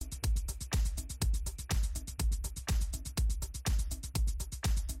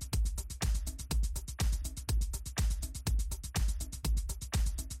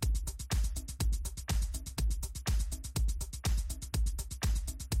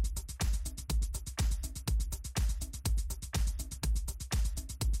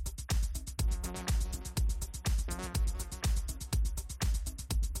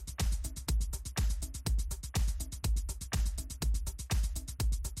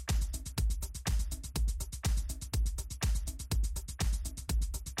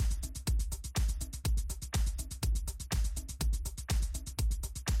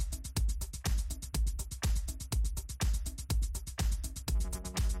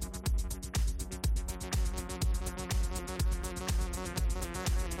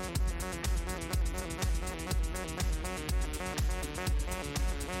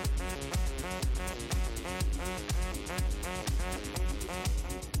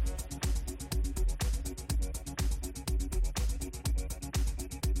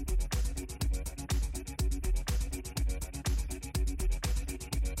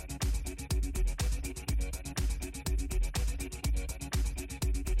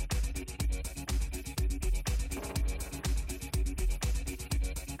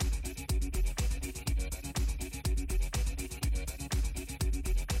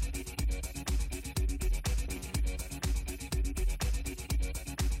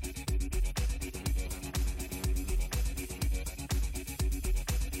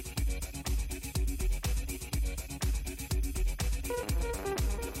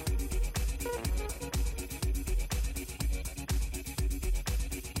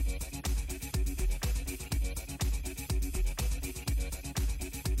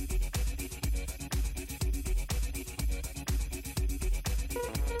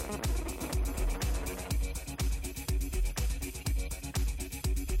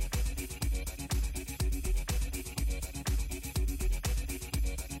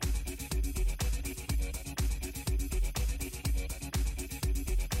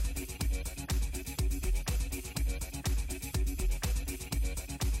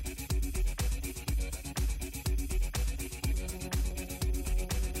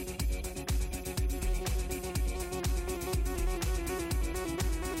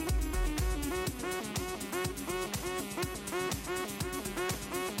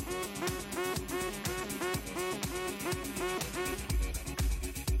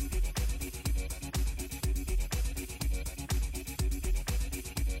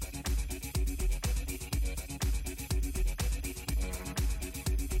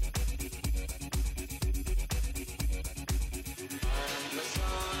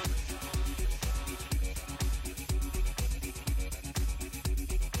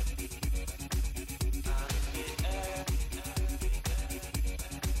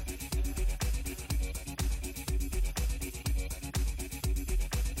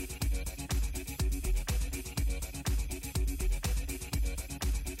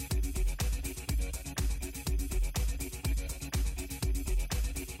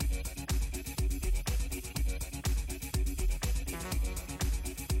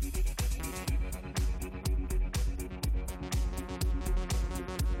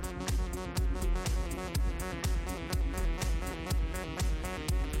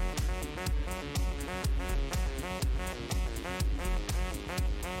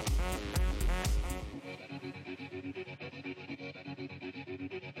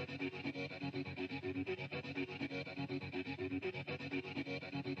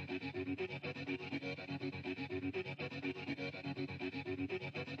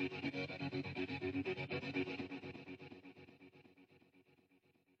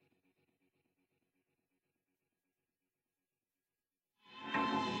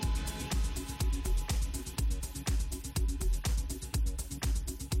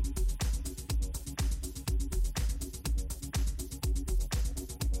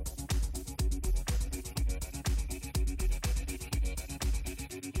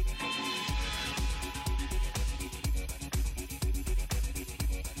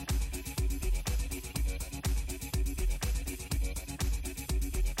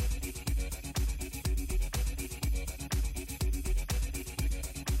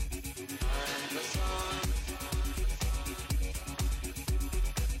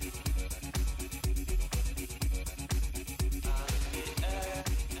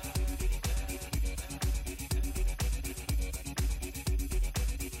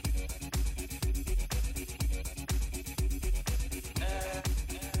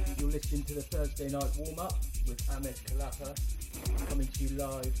listening to the Thursday night warm-up with Amés Kelapa, coming to you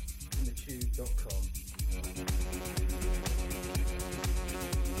live from thetube.com.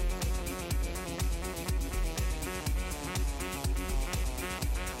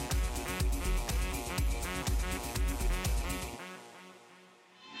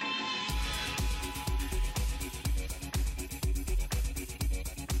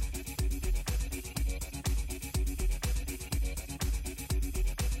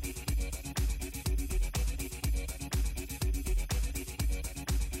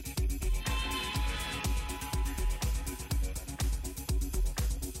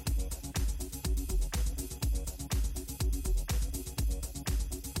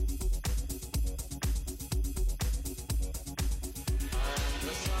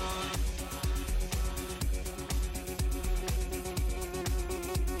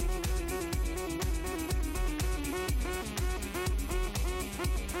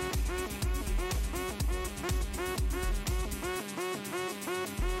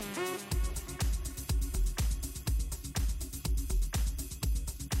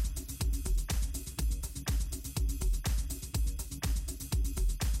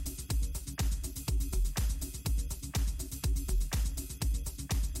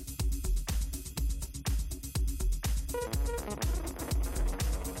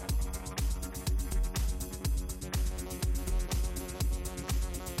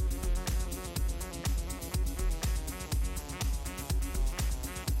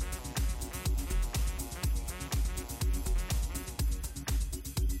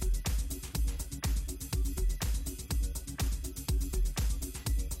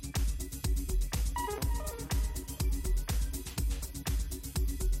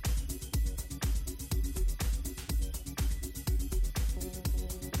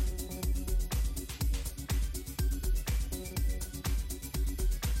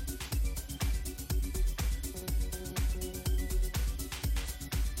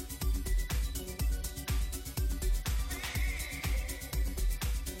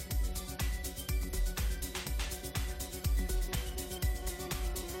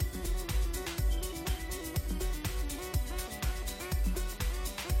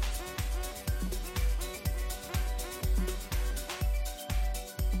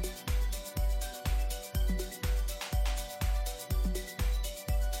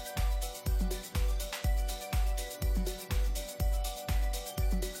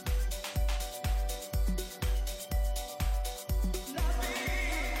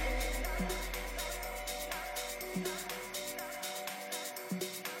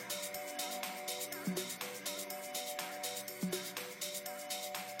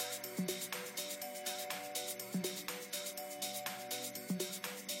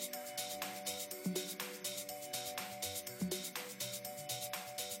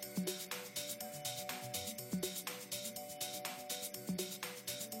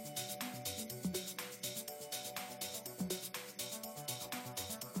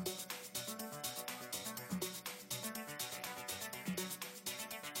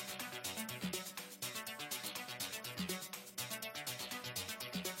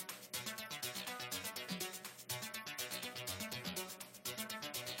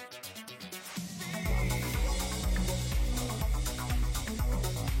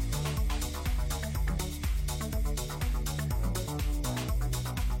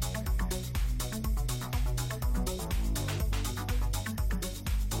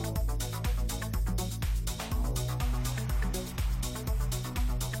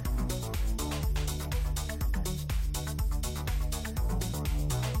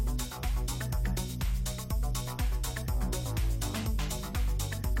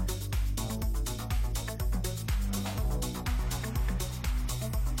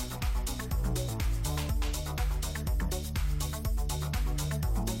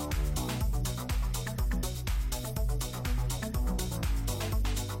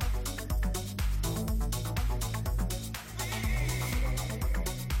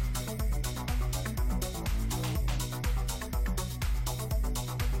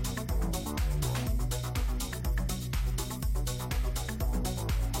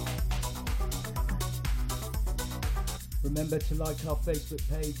 Remember to like our Facebook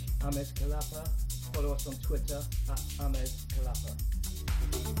page, Amés Kelapa. Follow us on Twitter at Amés Kelapa.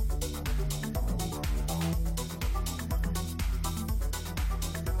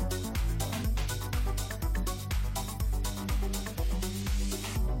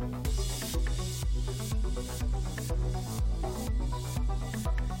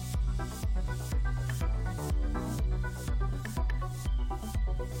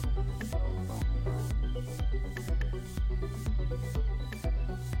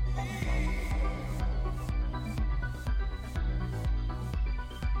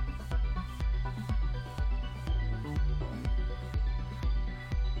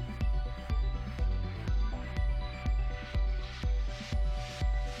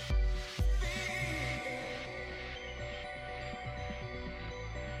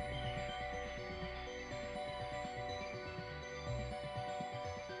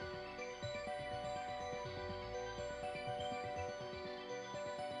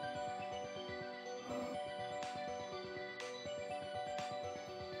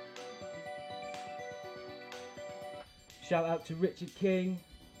 shout out to Richard King.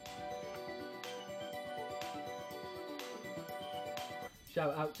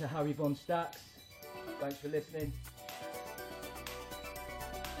 Shout out to Harry Von Stacks. Thanks for listening.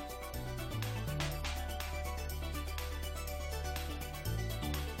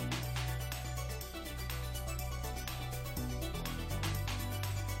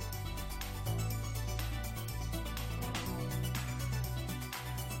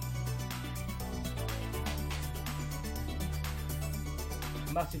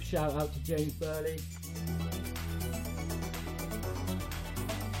 Massive shout out to James Burley.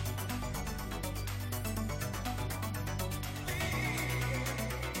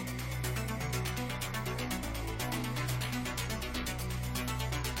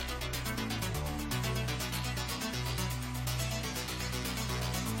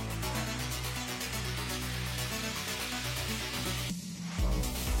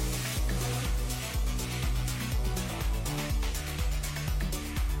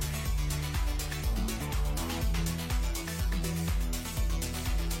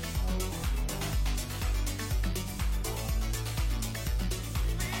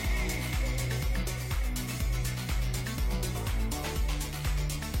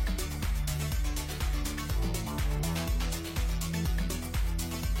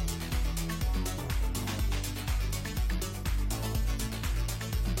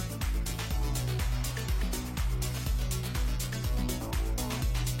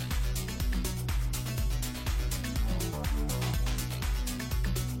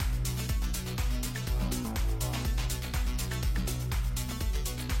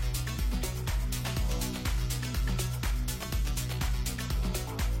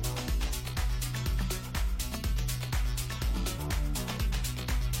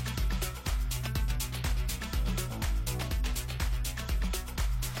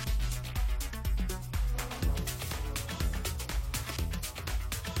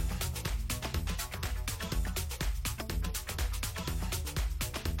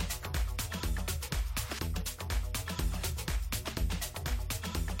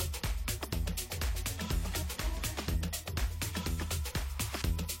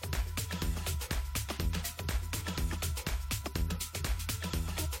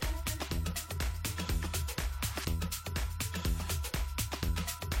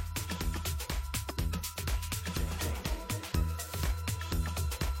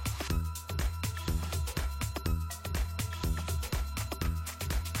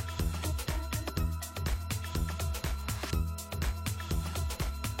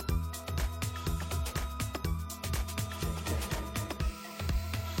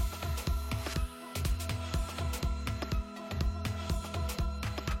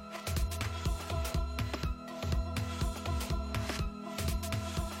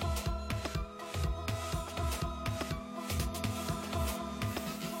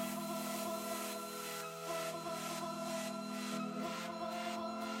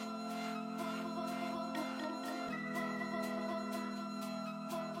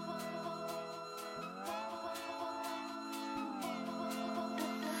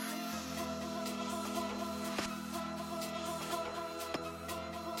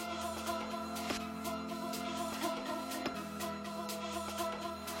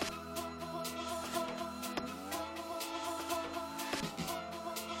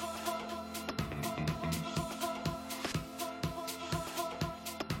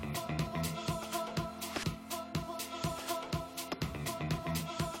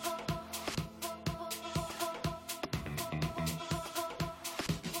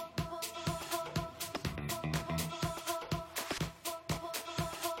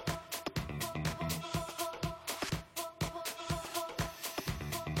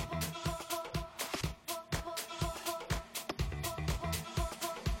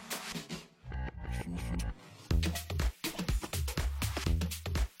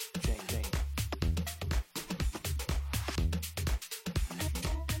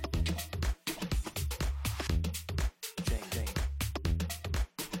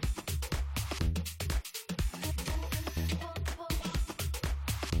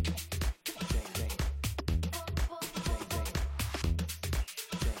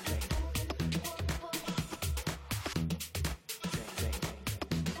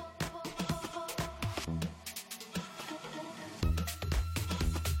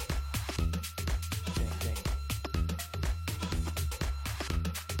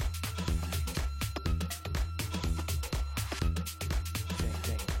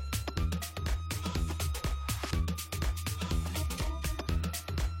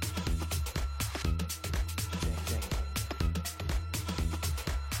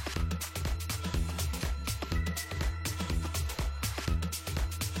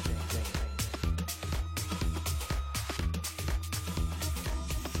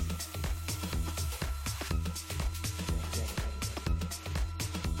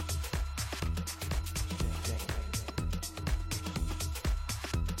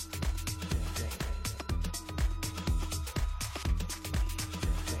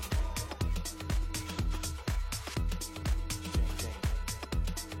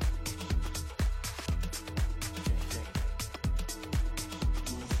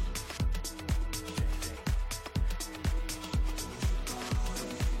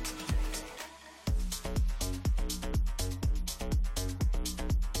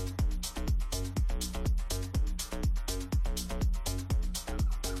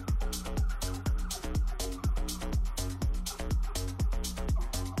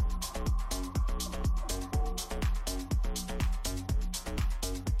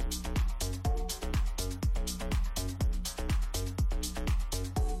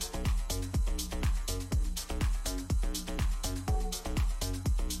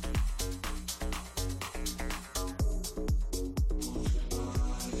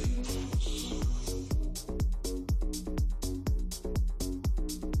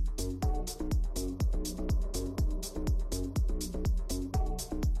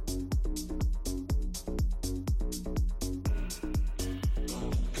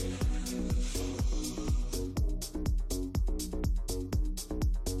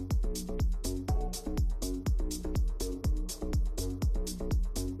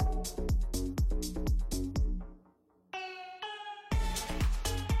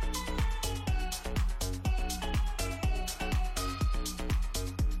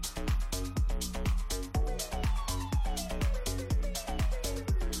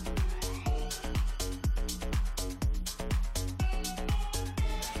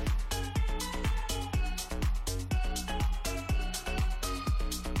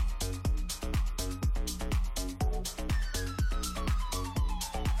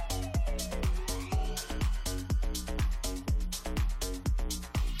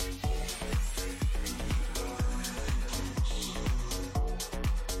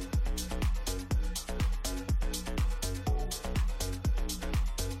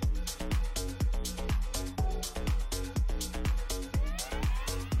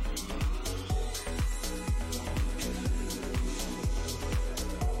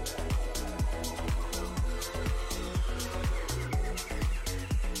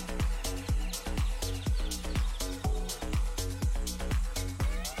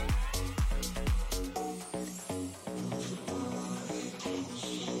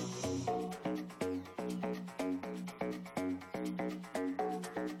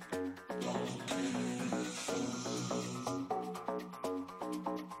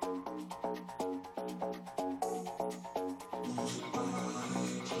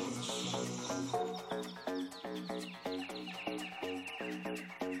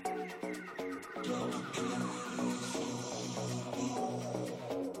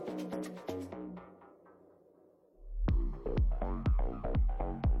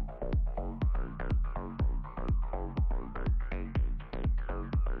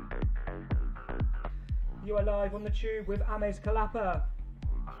 You are live on the tube with Amés Kelapa.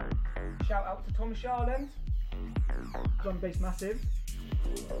 Shout out to Tom Sharland, drum bass massive.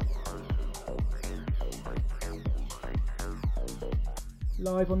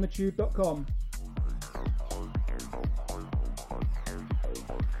 Live on the tube.com.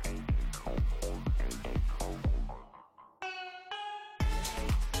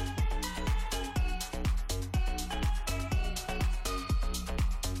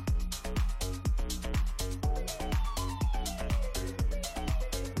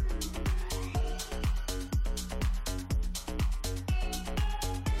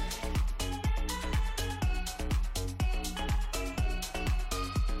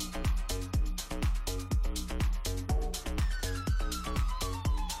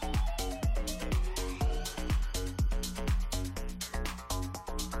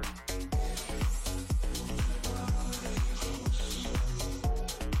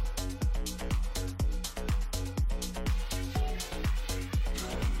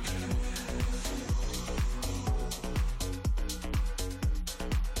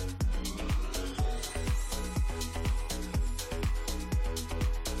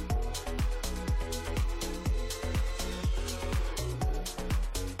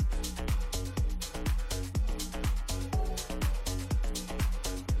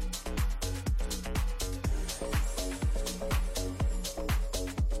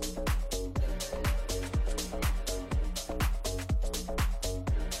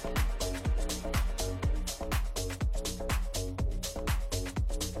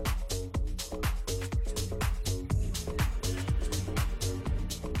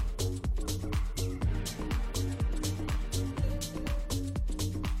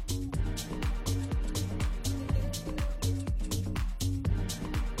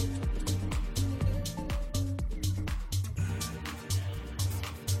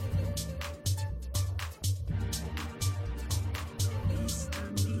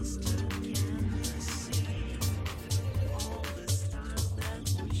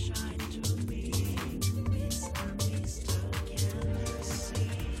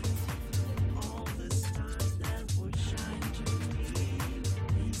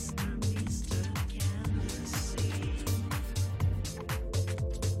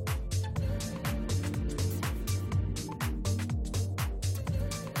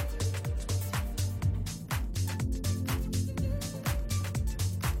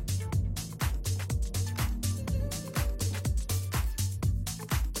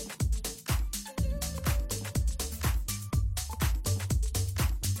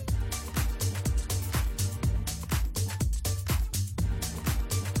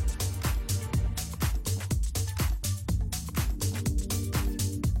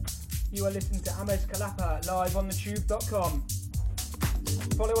 You are listening to Amés Kelapa live on the tube.com.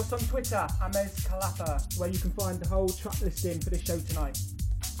 Follow us on Twitter, Amés Kelapa, where you can find the whole track listing for this show tonight.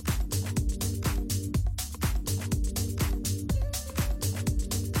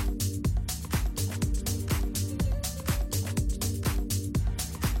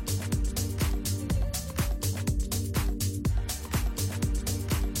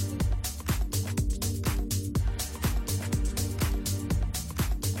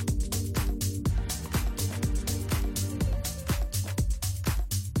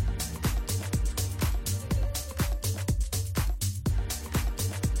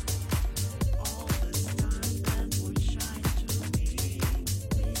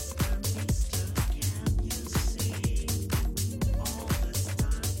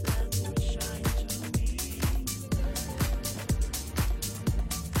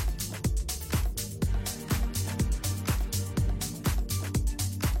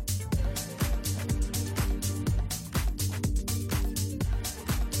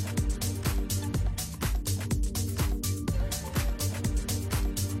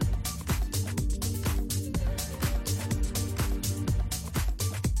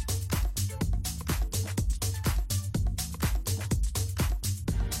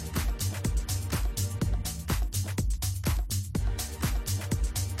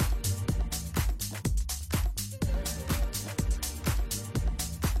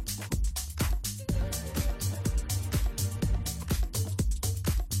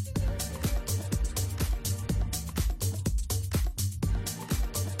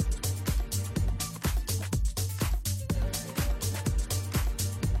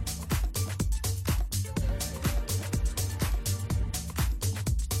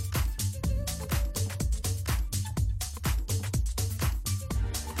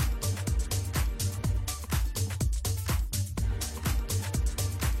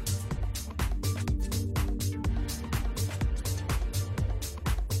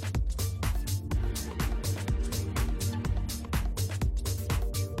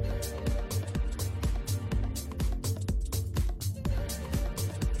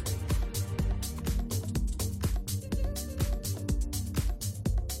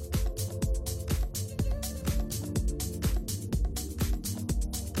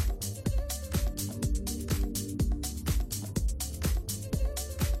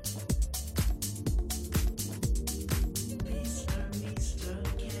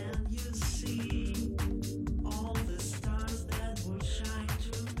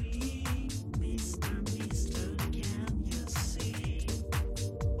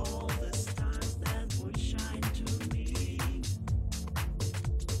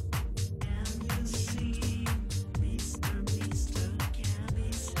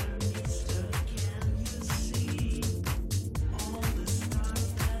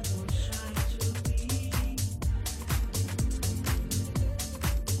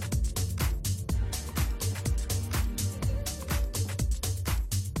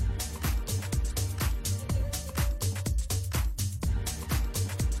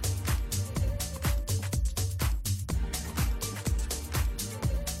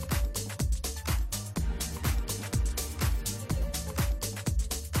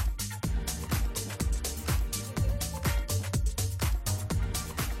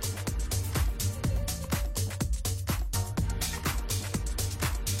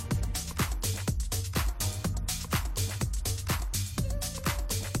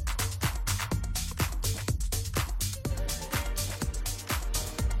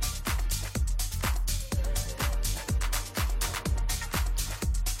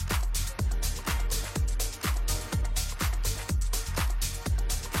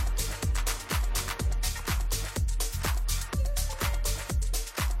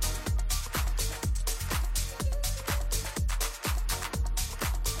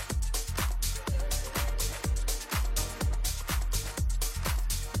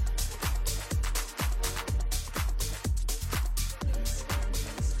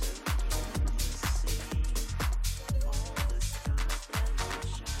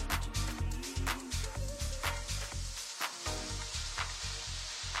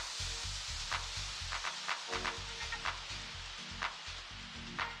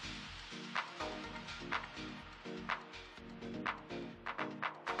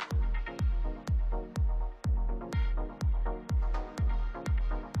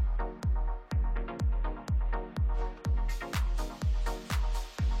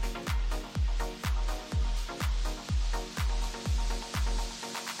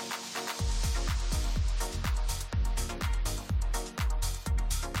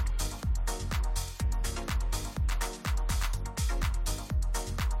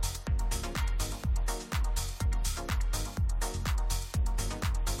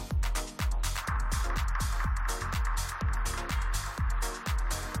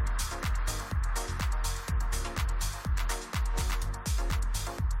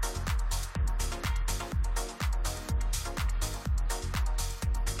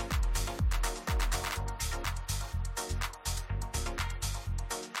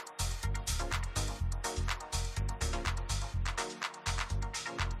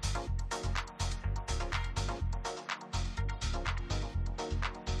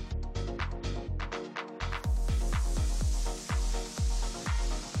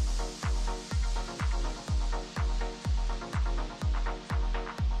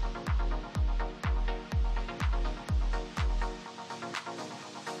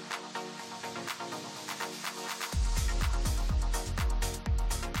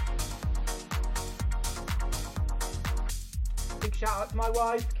 Big shout out to my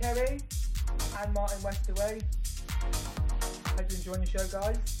wife, Kerry, and Martin Westaway. Hope you're enjoying the show,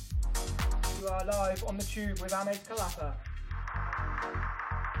 guys. You are live on the tube with Amés Kelapa.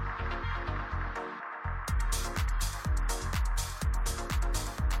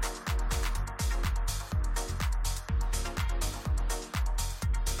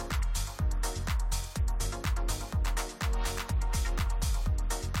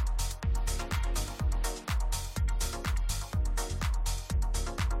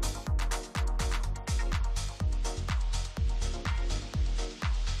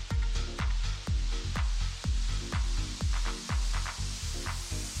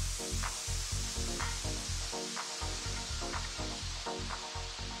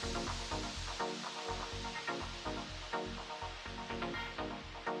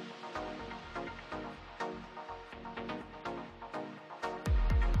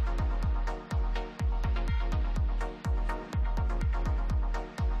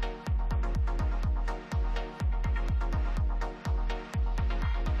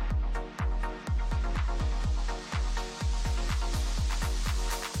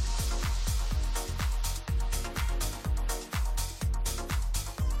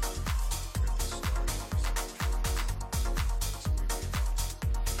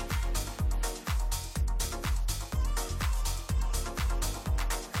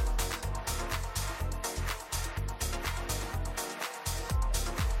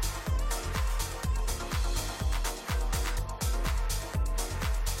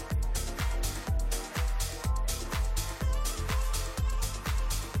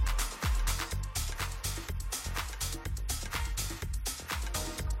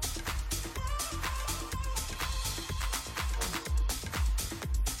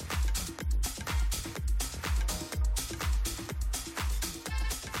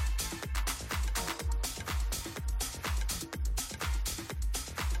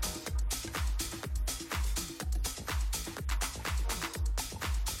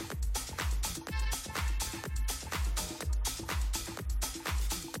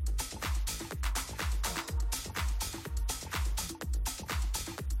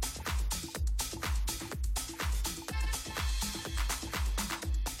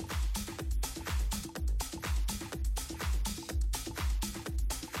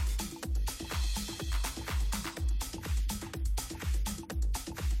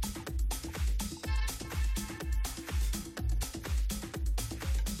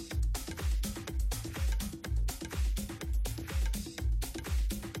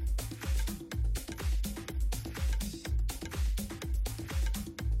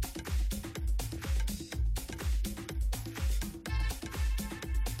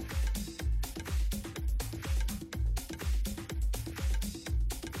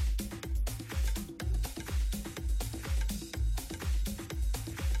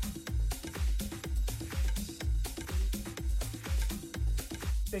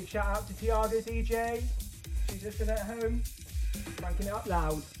 Big shout out to Tiago DJ. She's listening at home, cranking it up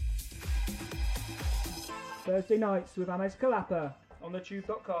loud. Thursday nights with Amés Kelapa on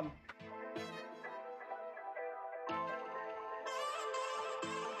thetube.com.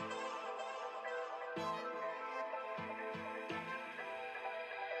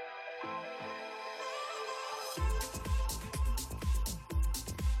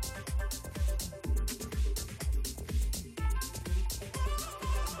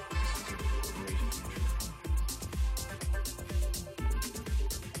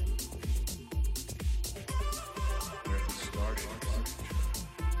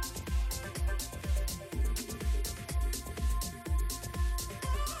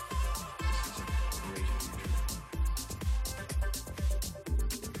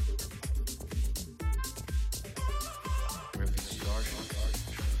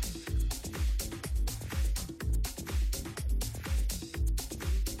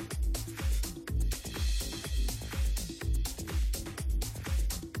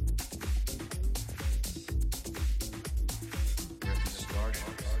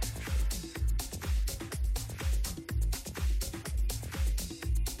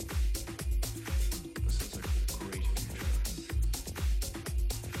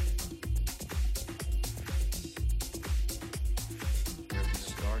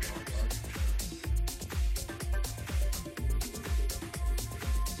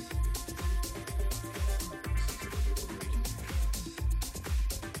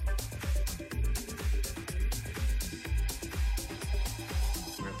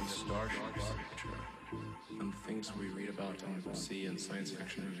 And things we read about and see in science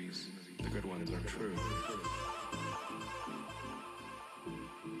fiction movies, the good ones are true.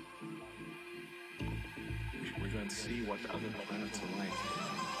 We're going to see what other planets are like.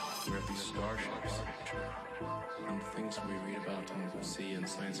 We have these starships and things we read about and see in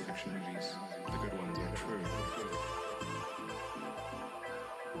science fiction movies. The good ones are true.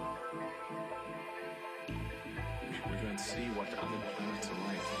 We're going to see what other planets are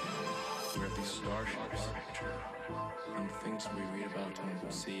like. We have these starships and things we read about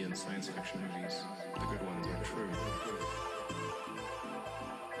and see in science fiction movies. The good ones are true.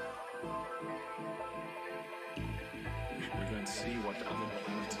 We're going to see what other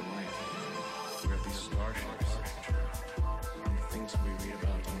planets are like. We have these starships and things we read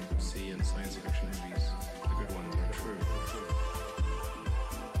about and see in science fiction movies. The good ones are true.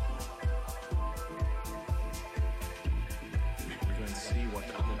 We're going to see what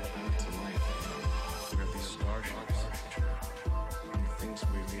other planets are like. We have these starships and things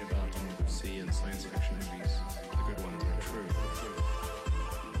we read about and see in science fiction movies. The good ones are true.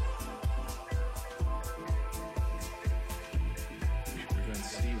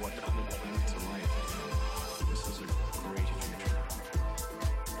 See what other planets are like. This is a great future.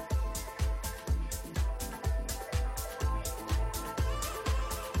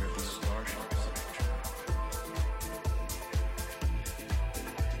 We have these starships.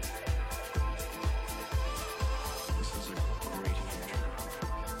 This is a great future.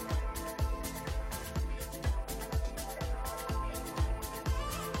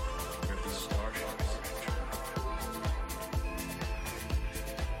 We have these starships.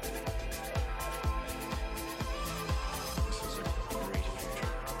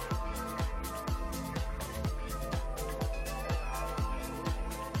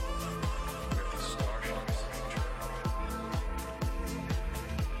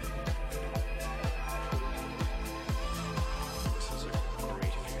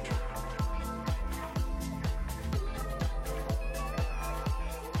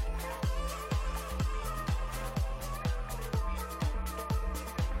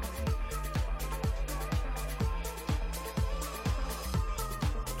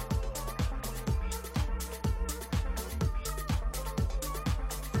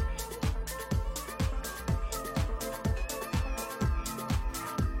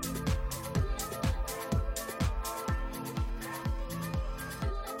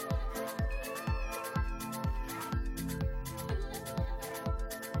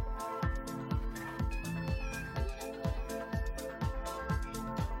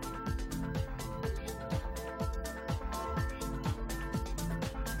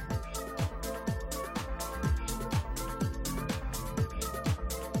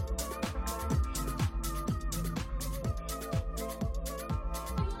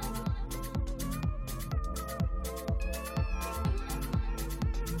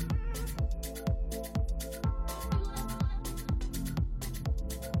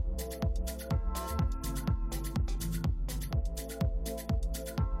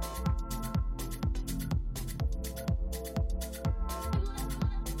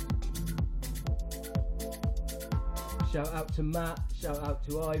 Shout out to Matt, shout out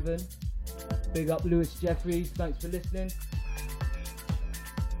to Ivan, big up Lewis Jeffries, thanks for listening.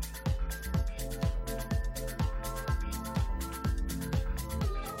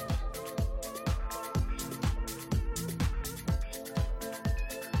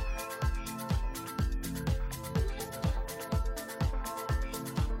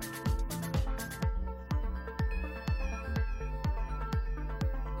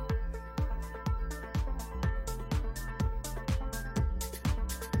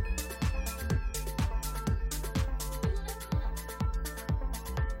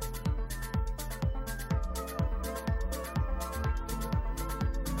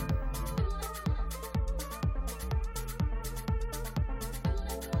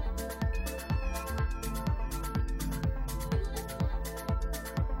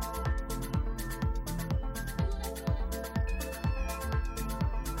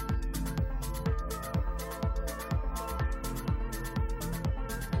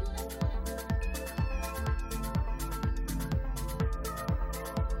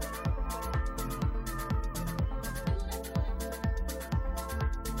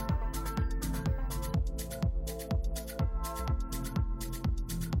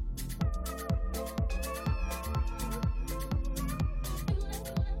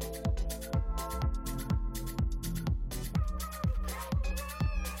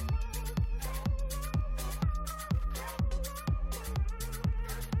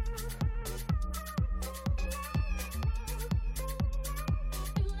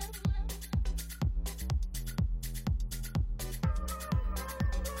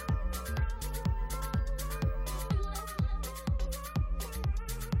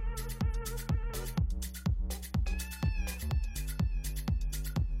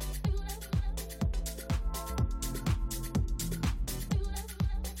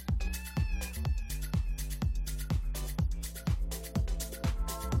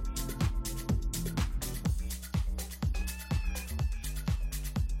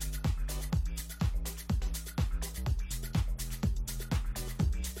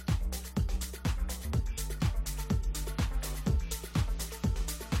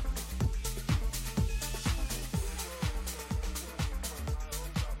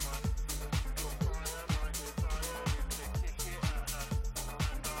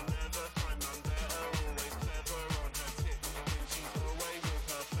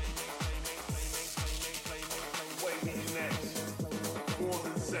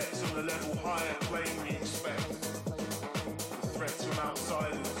 a level higher plane we expect. The threats from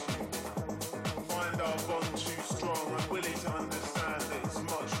outsiders. Find our bond too strong, unwilling to understand that it's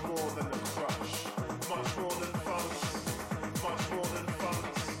much more than a crush. Much more than funds. Much more than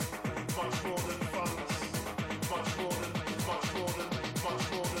funds. Much more than funds. Much more than, much more than, much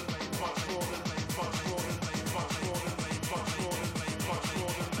more than, much more than, much more than, much more than, much more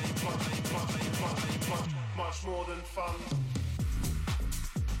than, much more than, much more than funds.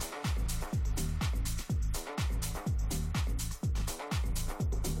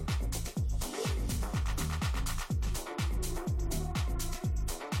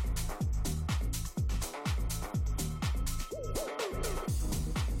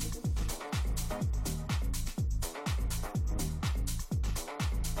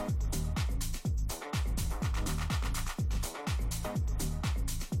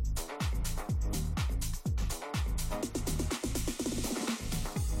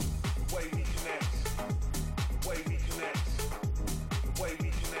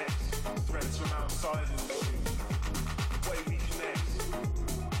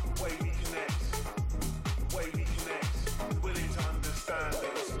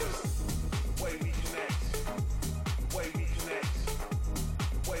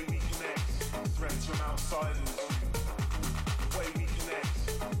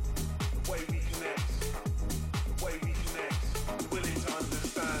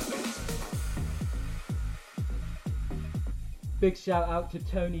 Big shout out to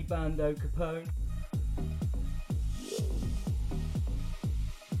Tony Bando Capone.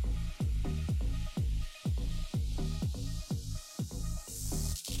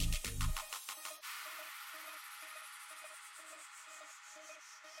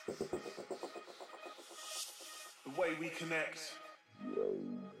 The way we connect,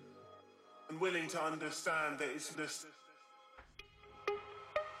 and willing to understand that it's this.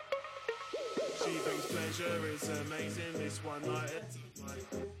 She brings pleasure, it's amazing, this one night.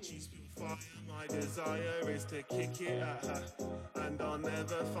 She's been fire, my desire is to kick it at her. And I'll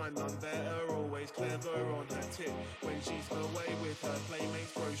never find none better, always clever on her tip. When she's away with her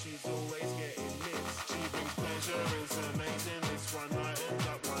playmates, bro, she's always getting missed. She brings pleasure, it's amazing, this one night ends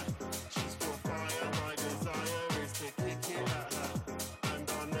up right. She's got fire, my desire is to kick it at her. And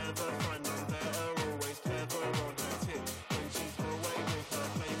I'll never find none better, always clever on her tip. When she's away with her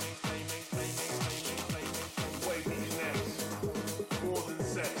playmates. More than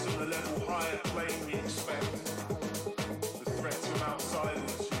sex on a level higher plane we expect. The threats from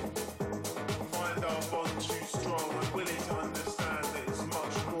outsiders. Find our bond too strong, unwilling to understand that it's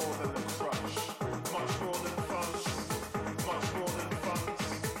much more than a crush. Much more than funds. Much more than funds.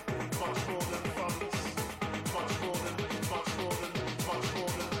 Much more than funds. Much more than, much more than, much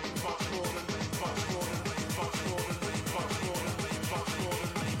more than, much more than, much more than, much more than, much more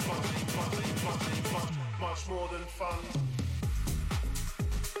than, much more than, much more than funds.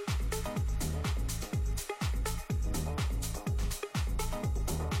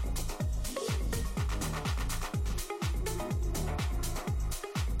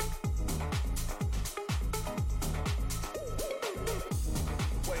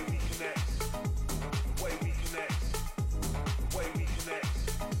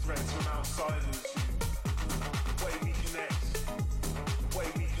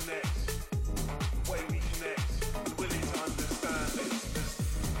 Willing to understand.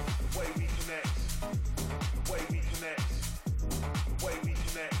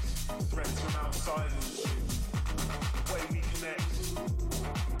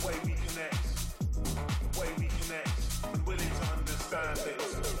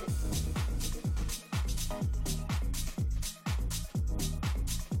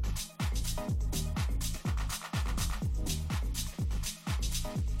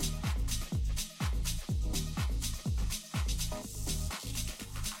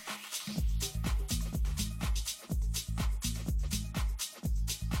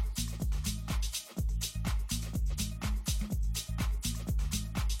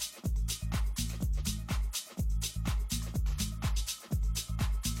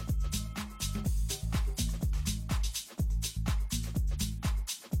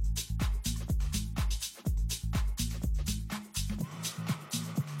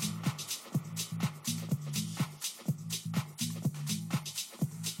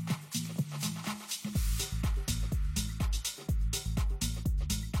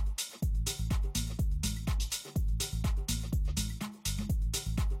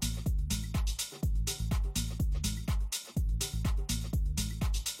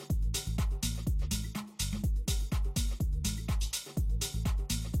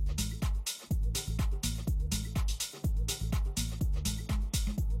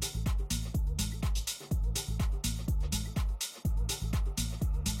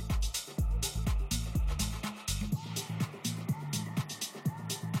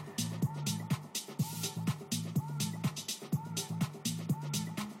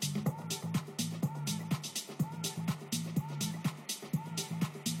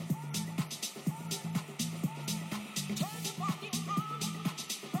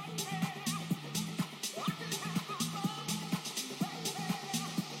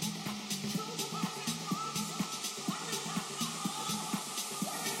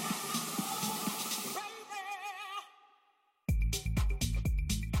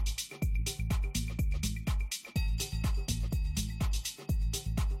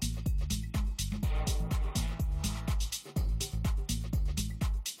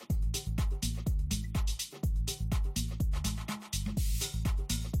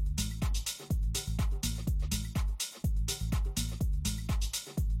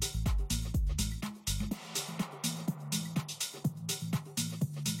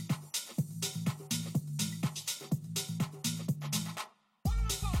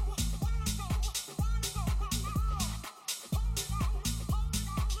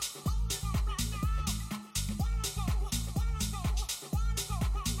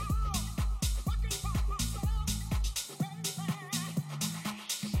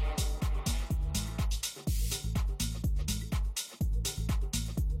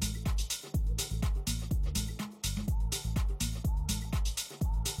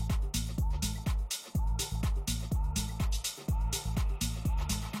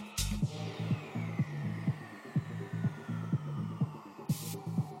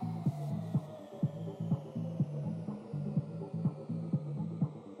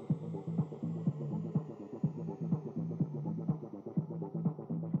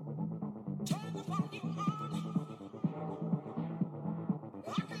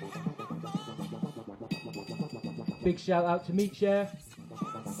 Big shout out to Meatshare.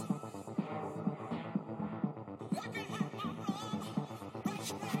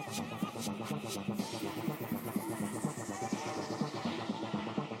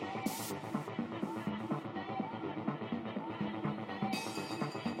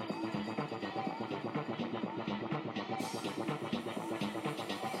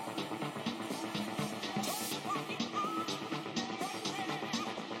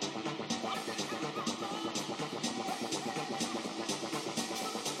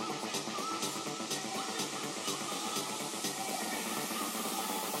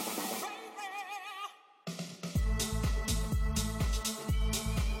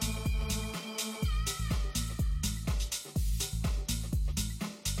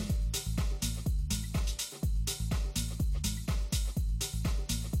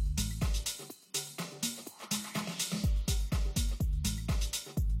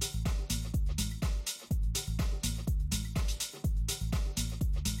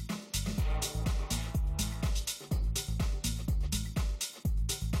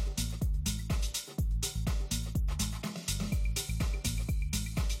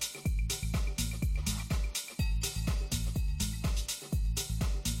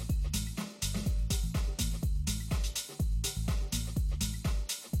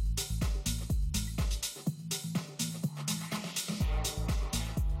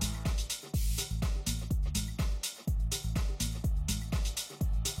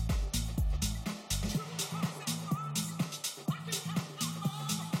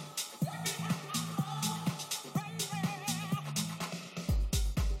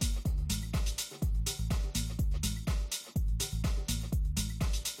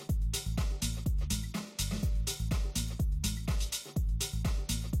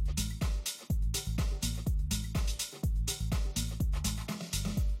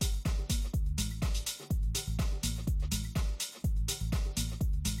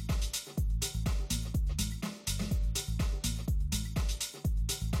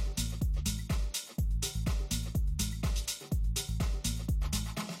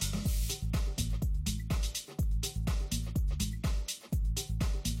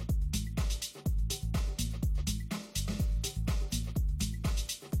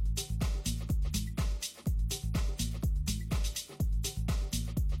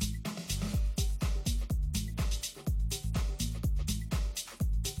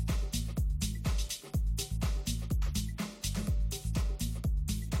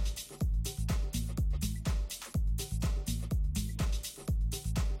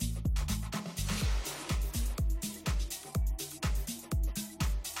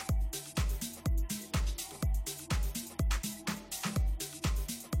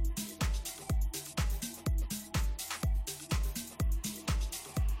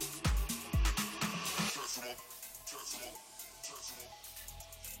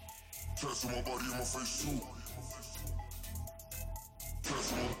 Test my body in my face too.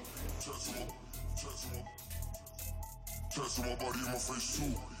 Test my body in my face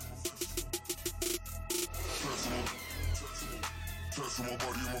too.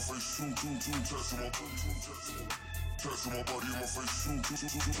 Test my body in my face too.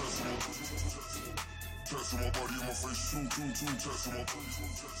 Test my body in my face too. Test my body in my face too.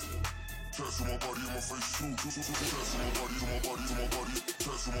 Test my body in my face too. Test my body in my body in my body.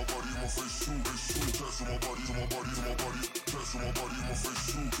 Test my body in my face too. Test my body in my body in my body. Test my body in my face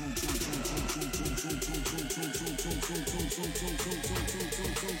too.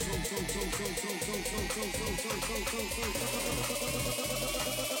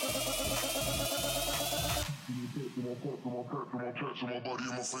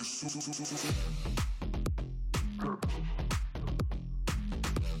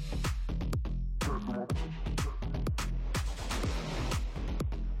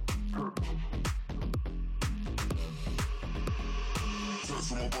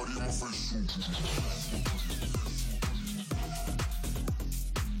 Test my body in my face too.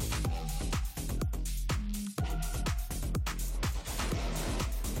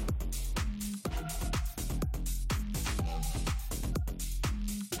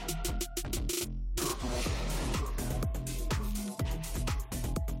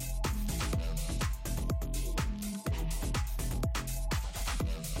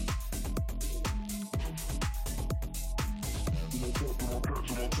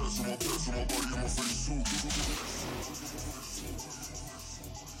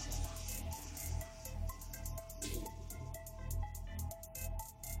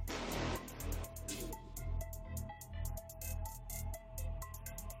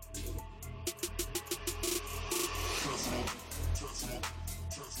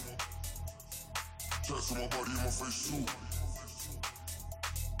 Tats on my body, on my face too.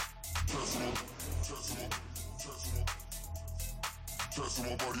 Tats on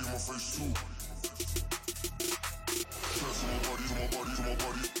my body, on my face too. Tats on my body, on my body, on my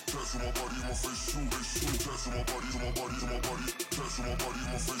body. Tats on my body, on my face too, face too. Tats on my body, on my body, on my body. Tats on my body,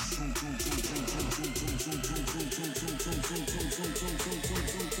 on my face too,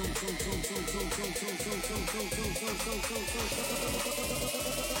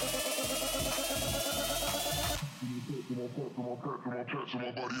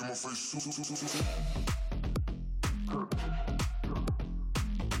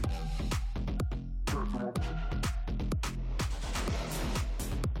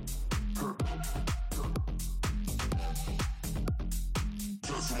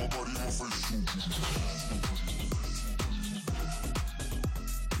 Tats on my body, on my face too.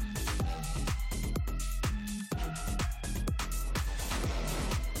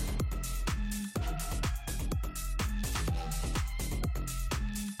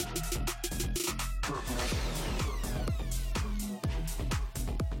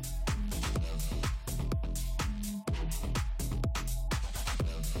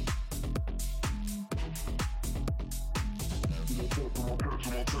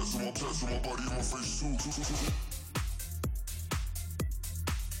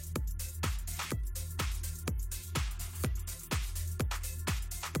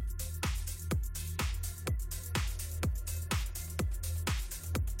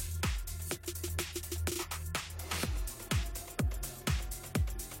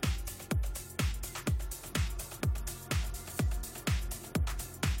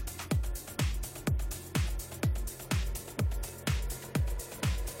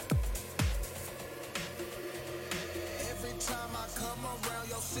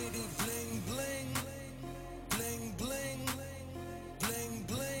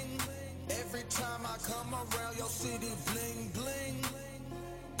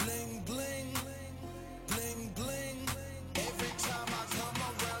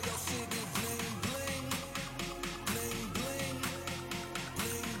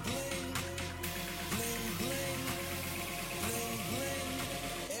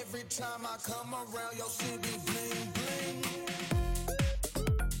 Time I come around your city, bling bling.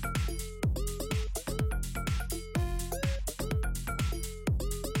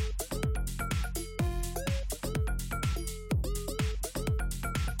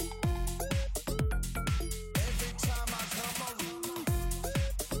 Every time I come around.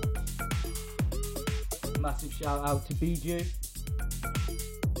 Massive shout out to Bijou.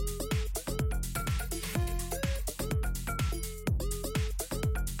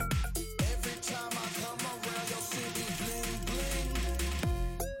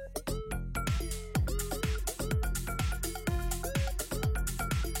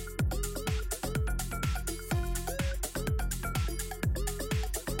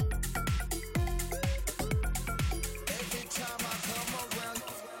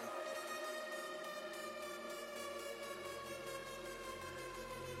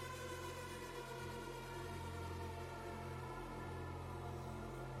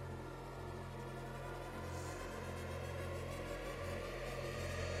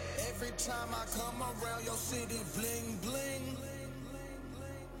 Every time I come around your city, bling bling.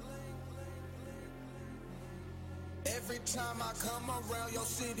 Every time I come around your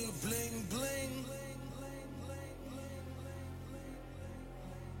city, bling bling.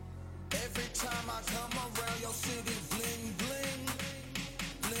 Every time I come around your city, bling bling.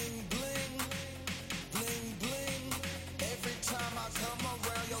 Bling bling. Bling bling. Every time I come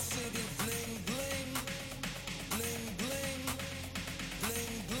around your city, bling bling. Bling bling.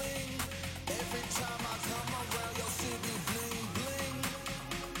 Bling bling. Every time I come around your city, bling bling.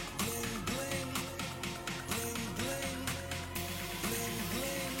 Bling bling. Bling bling. Bling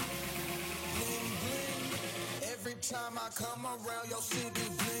bling. Bling bling. Every time I come around your city,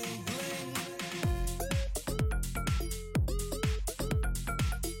 bling bling.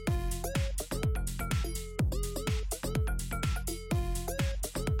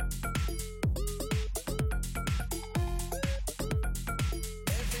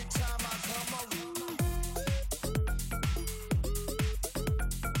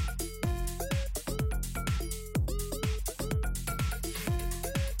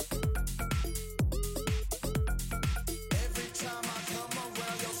 Every time I come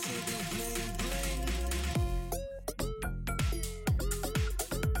around your city,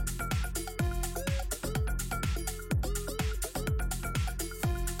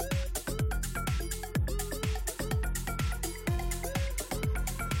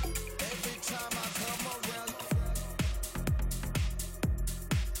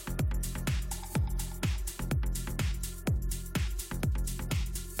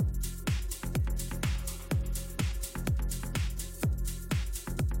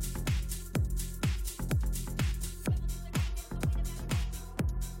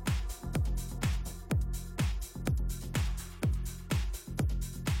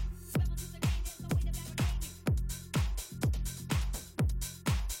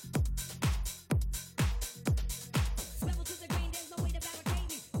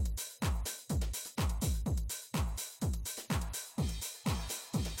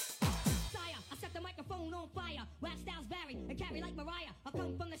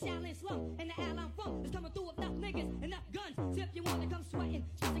 come sweating,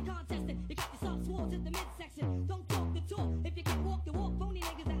 stressing, contesting. You got yourself swore to the midsection. Don't talk the talk. If you can't walk the walk, phony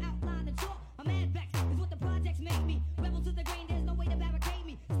niggas that outline the chalk. I'm mad vexed, is what the projects made me. Rebel to the grain, there's no way to barricade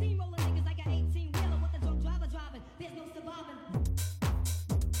me. Steamrolling niggas like an 18-wheeler with the drunk driver driving. There's no surviving.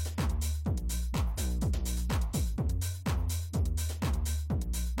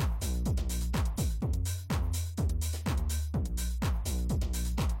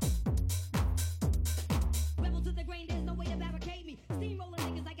 Rebel to the grain, there's no way to barricade me. Steamrolling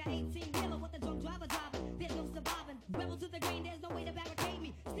niggas like an 18-wheeler with the drunk driver driving. There's no surviving. Rebel to the grain, there's no way to barricade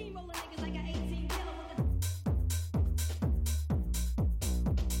me. Steamrolling niggas like an 18-wheeler with the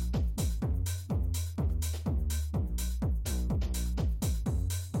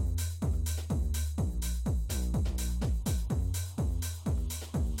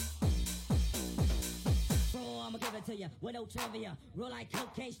to you with no trivia. Roll like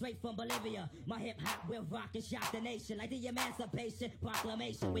cocaine straight from Bolivia. My hip hop will rock and shock the nation like the Emancipation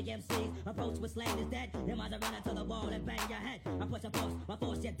Proclamation. We MCs approach with slang is dead. Them eyes are running to the wall and bang your head. I push a force, my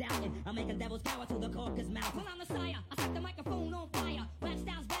force you're doubting. I'm making devils cower to the caucus mouth. Well, I'm the sire. I set the microphone on fire. Rap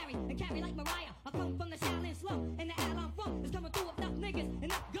styles vary and carry like Mariah. I come from the Shaolin slum and the Al I'm from is coming through with enough niggas,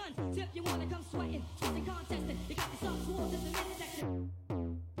 enough guns. So if you wanna come sweating, stressing, contesting, you got yourself swords in the midsection.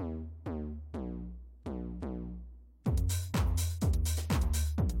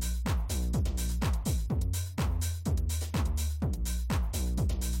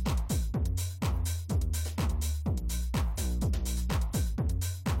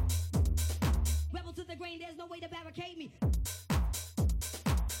 There's no way to barricade me.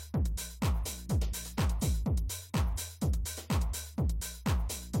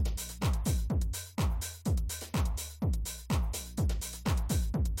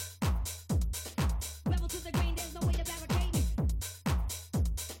 Rebel to the grain, there's no way to barricade me.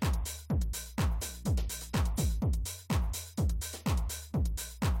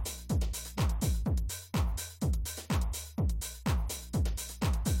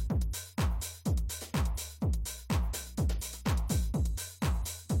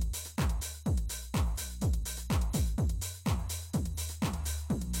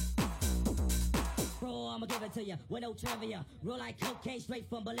 I'ma give it to you with no trivia. Roll like cocaine straight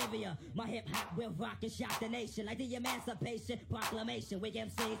from Bolivia. My hip hop will rock and shock the nation like the Emancipation Proclamation. We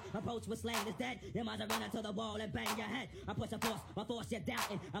MCs approach with slang is dead. Them eyes are running to the wall and bang your head. I push a force, my force you're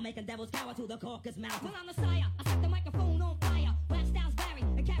doubting. I'm making devils cower to the caucus mouth. Well, I'm the sire. I set the microphone on fire. Rap styles vary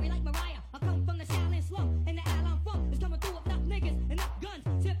and carry like Mariah. I come from the Shaolin slum and the Al I'm from is coming through with enough niggas, enough guns.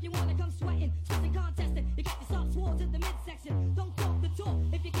 So if you wanna come sweating, stressing, contesting, you got yourself swore to the midsection. Don't talk the talk.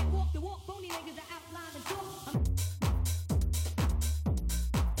 If you can't walk the walk, phony niggas that outline the talk.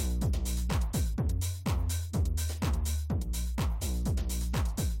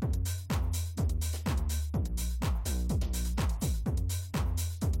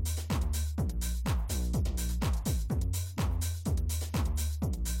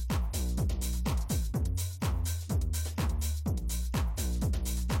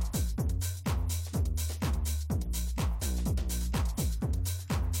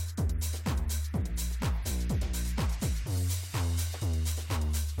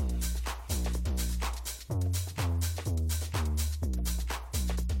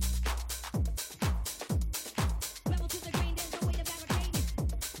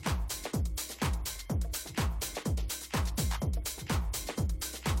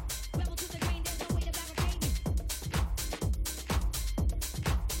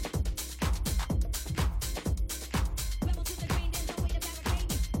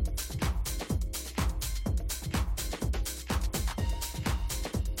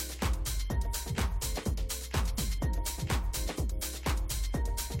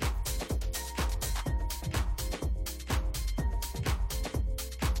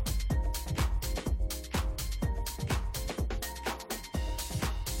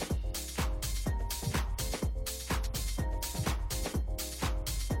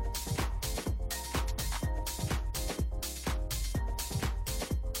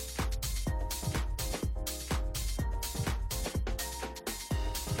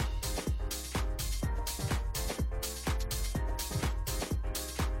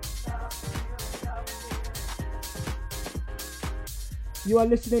 You are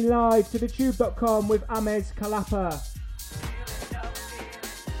listening live to thetube.com with Amés Kelapa.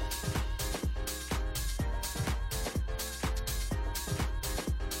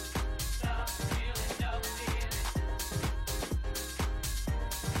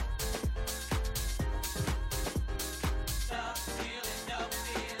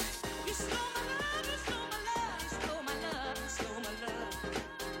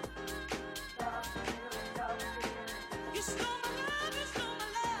 You stole my love,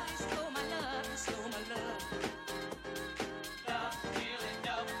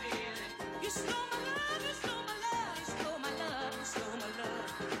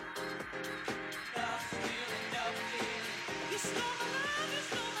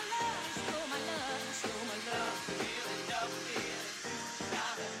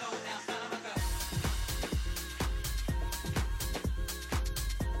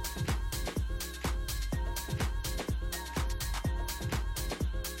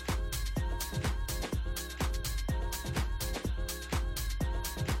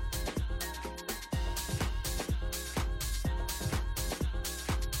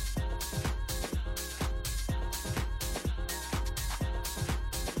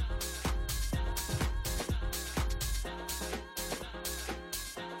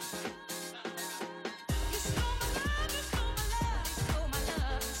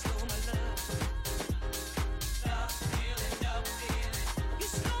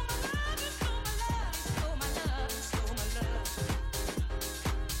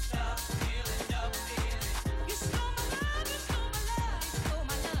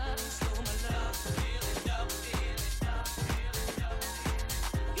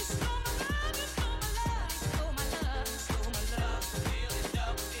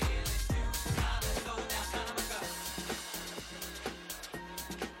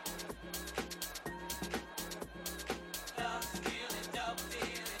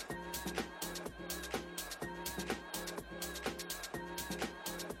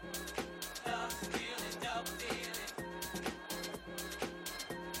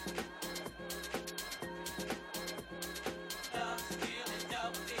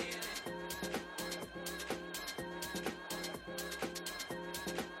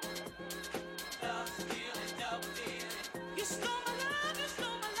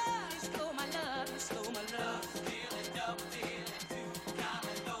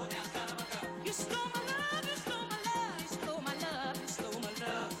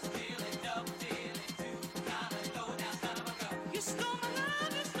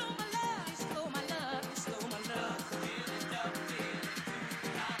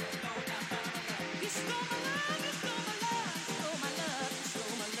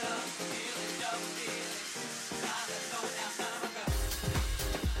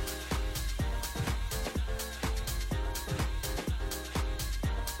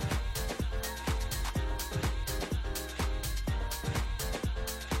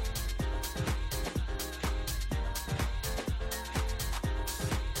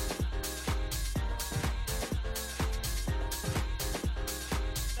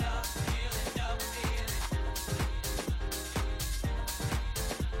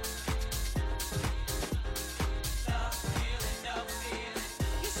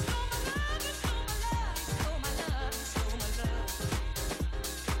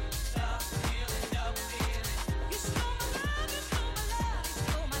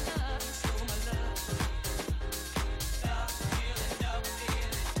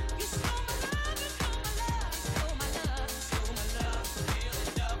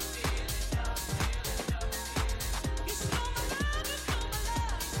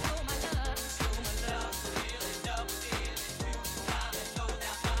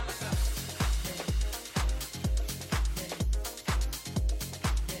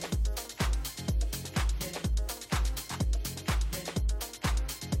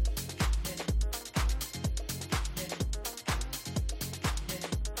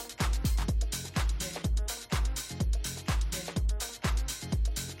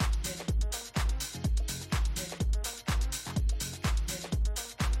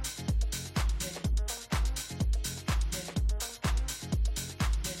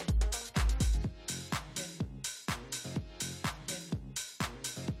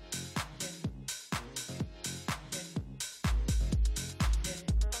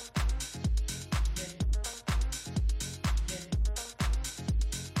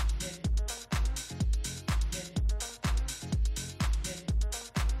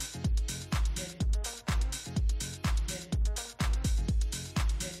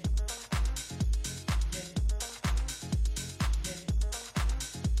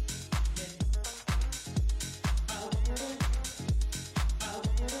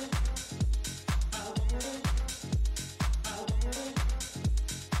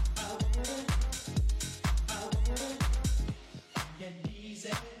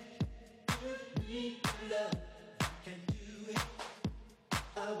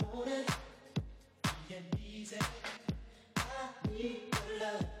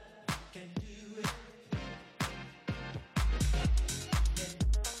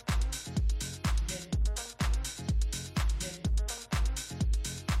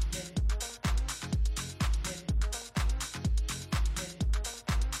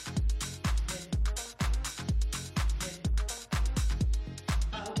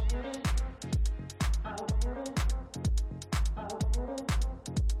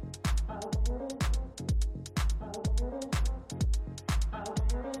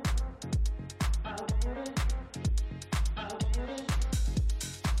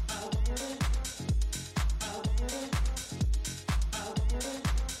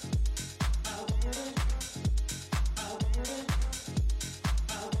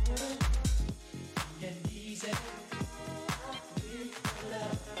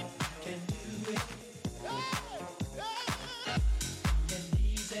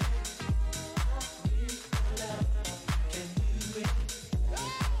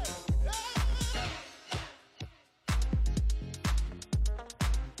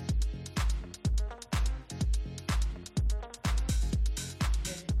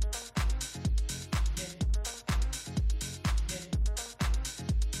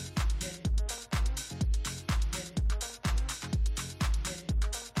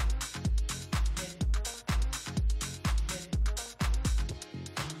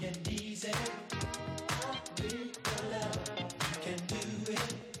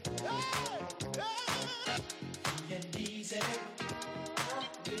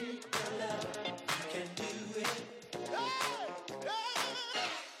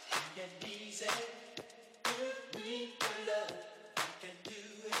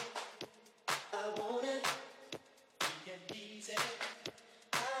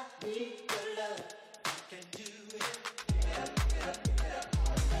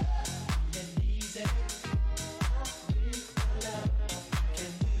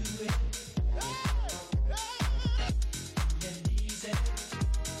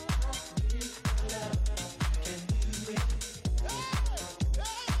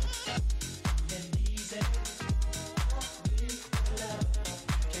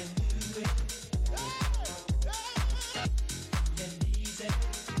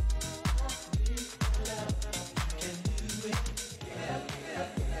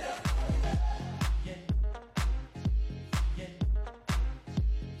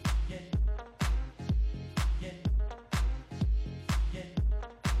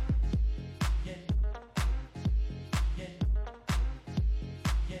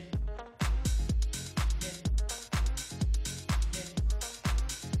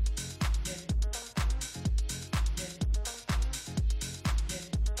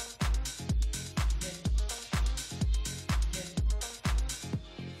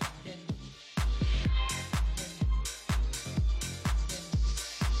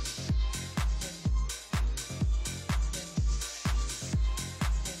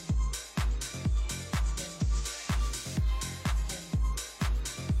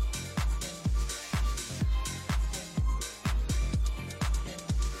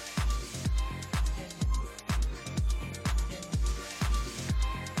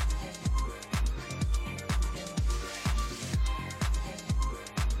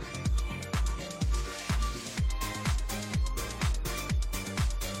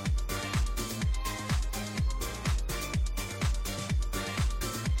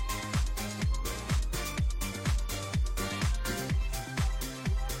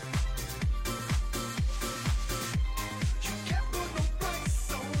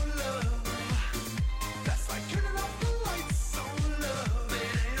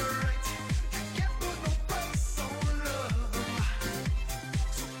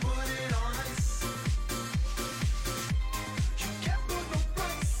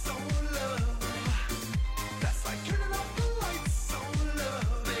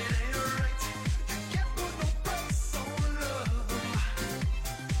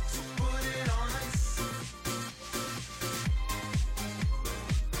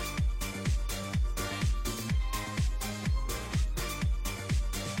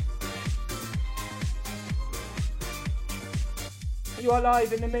 You are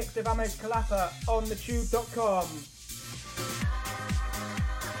live in the mix of Amés Kelapa on thetube.com.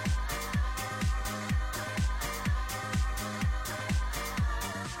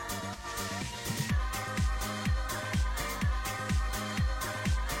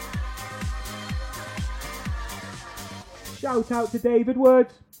 Shout out to David Wood.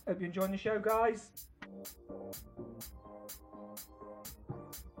 Hope you're enjoying the show, guys.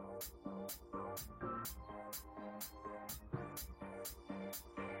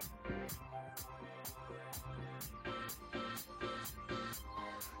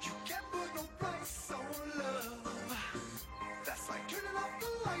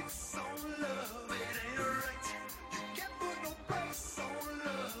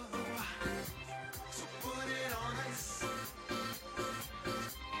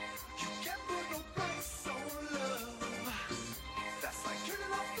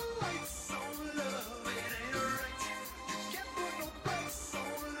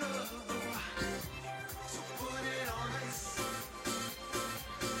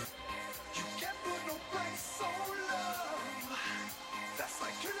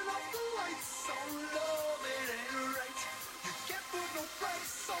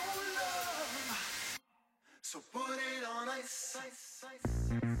 So put it on ice.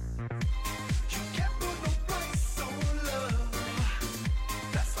 You can't put no price on love.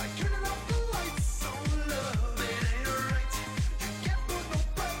 That's like turning off the lights on love. It ain't right. You can't put no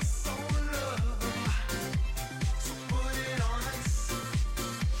price on love. So put it on ice.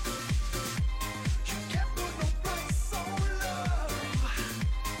 You can't put no price on love.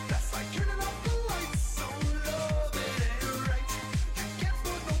 That's like turning off the lights on love. It ain't right. You can't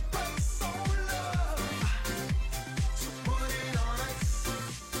put no price on love. So put it on ice.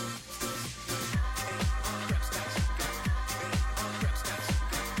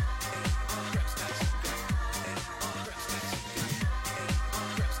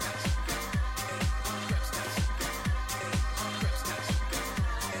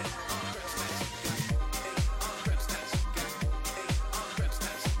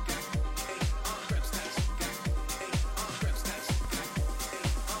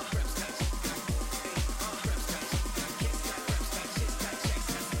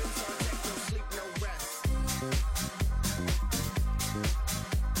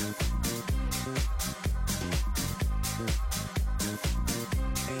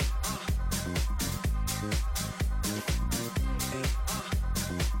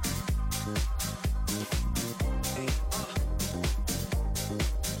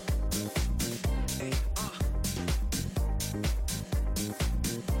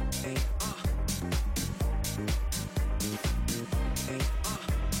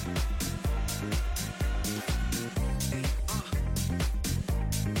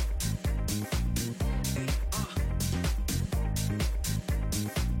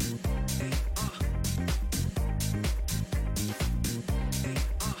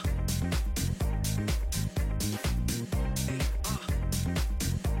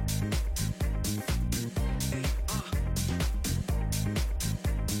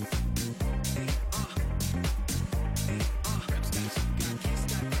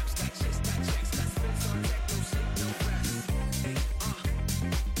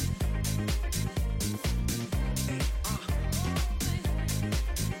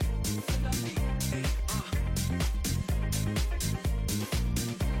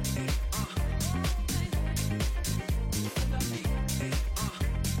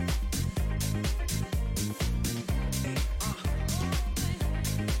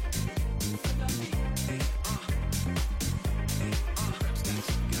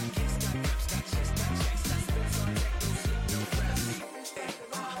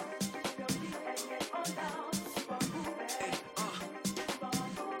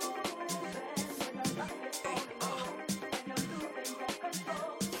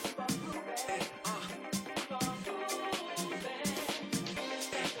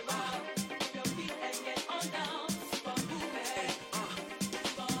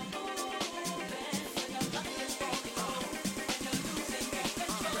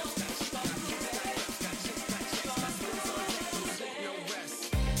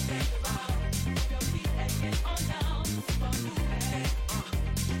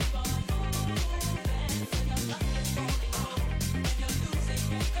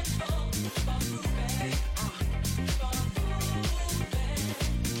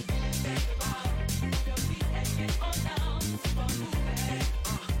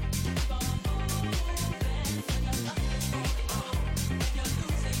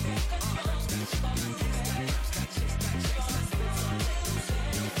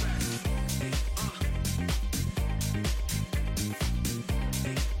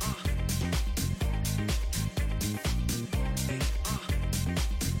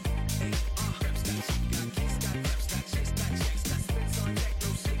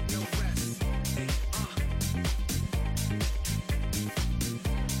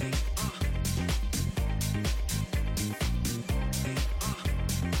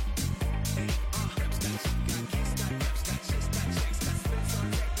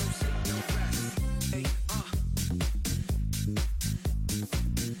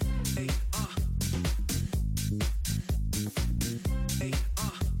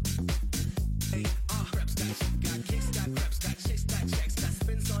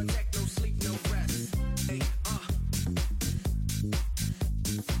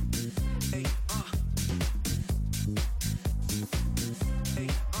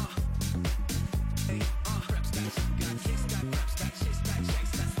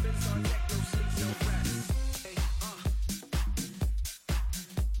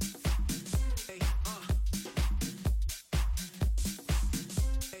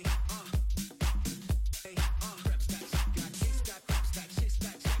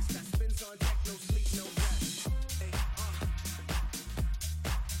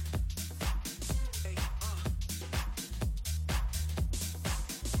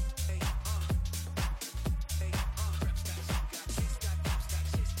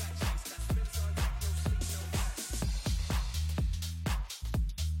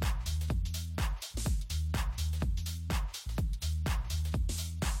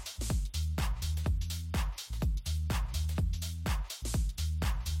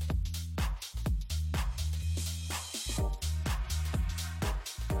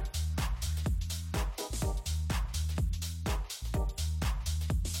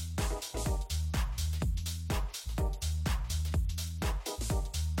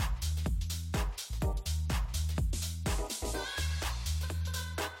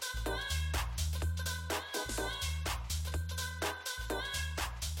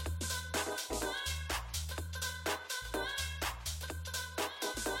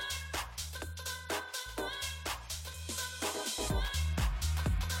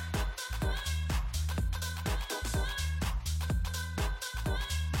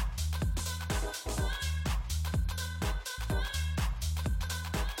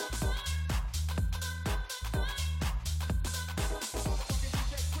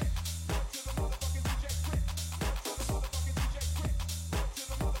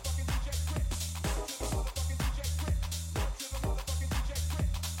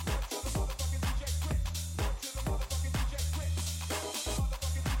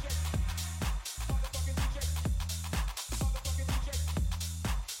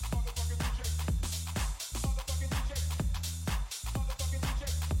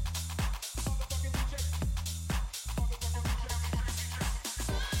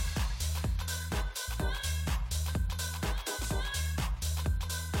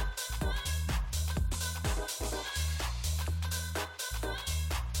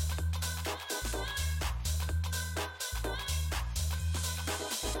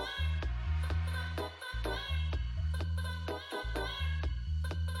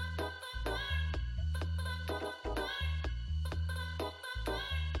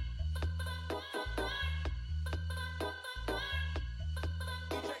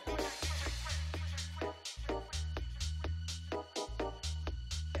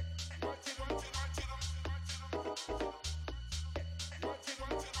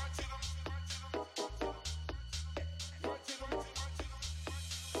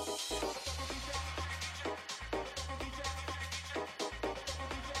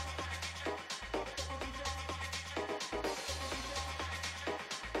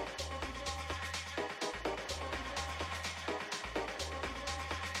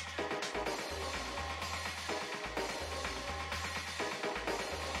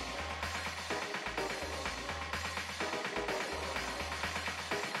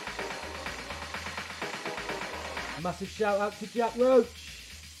 Massive shout out to Jack Roach.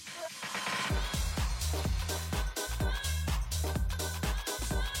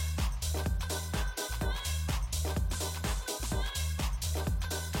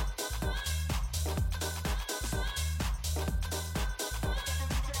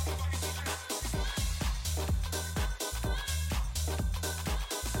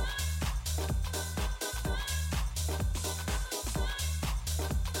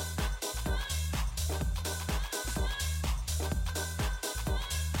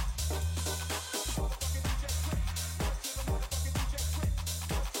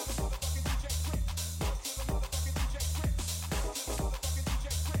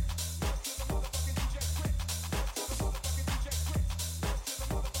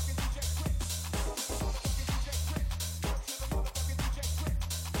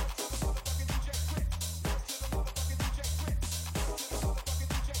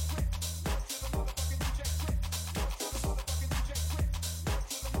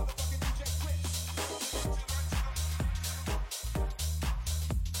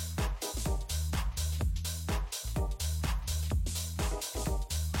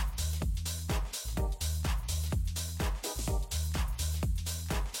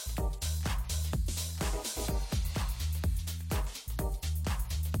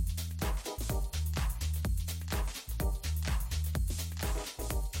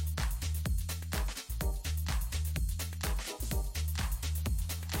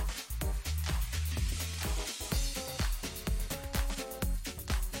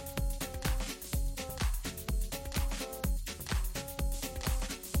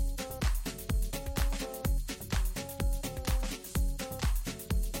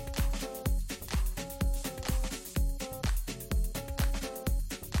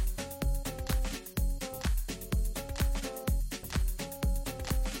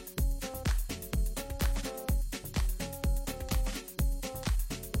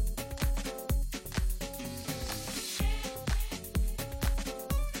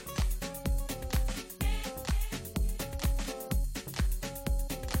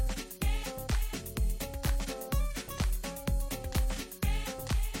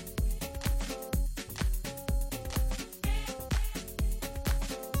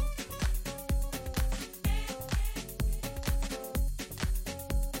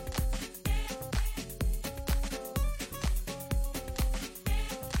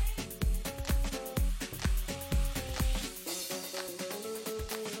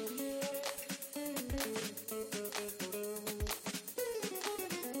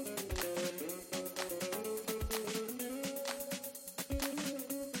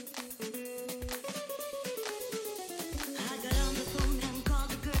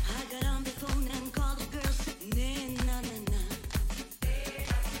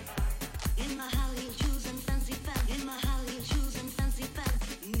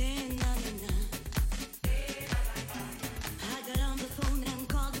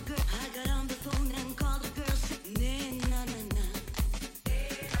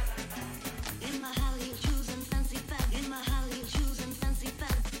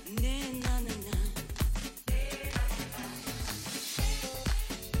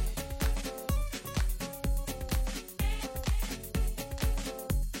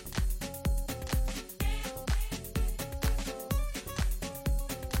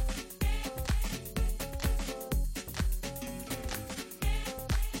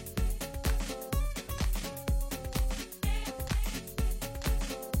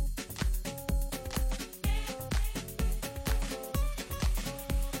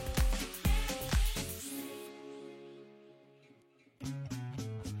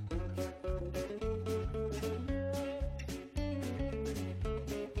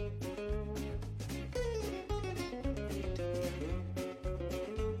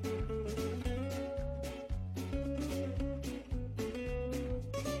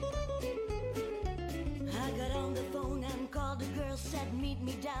 said meet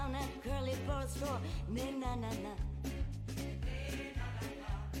me down at Curly Bird's store. Na-na-na-na.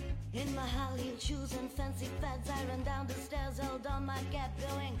 In my high heel shoes and fancy fads, I ran down the stairs, held on my gap,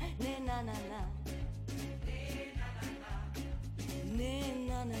 going na-na-na-na.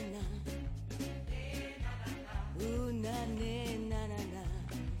 Na-na-na-na. Ooh, na-na-na-na-na.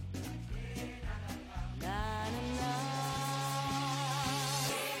 Na-na-na.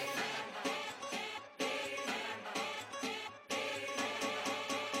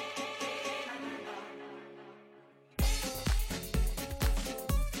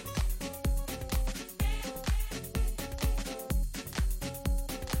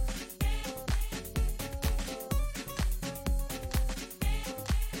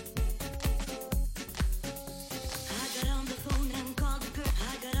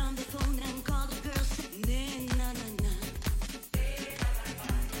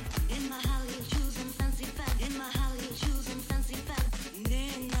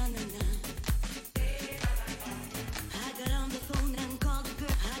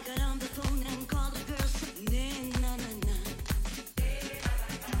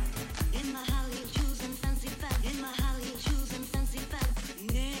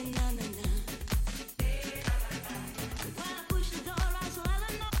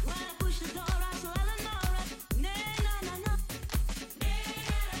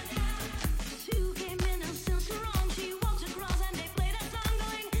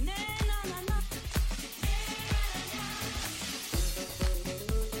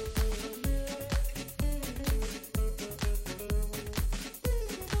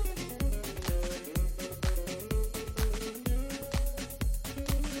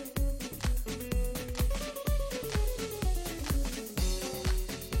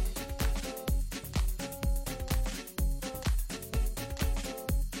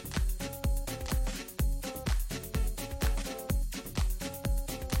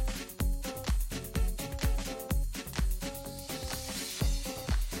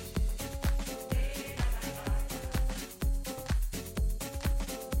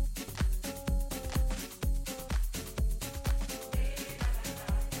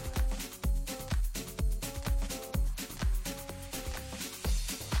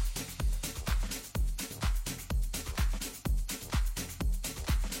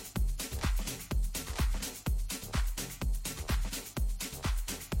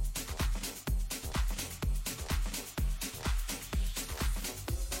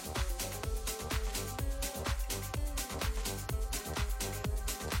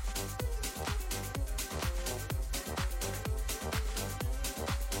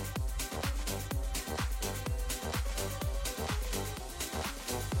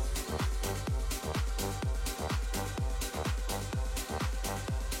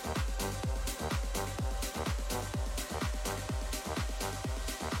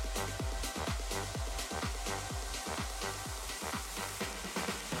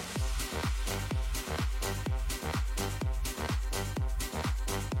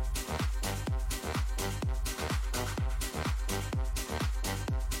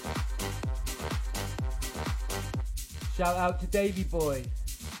 Shout out to Davey Boy.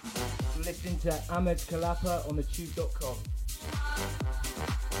 Listening to Amés Kelapa on the tube.com.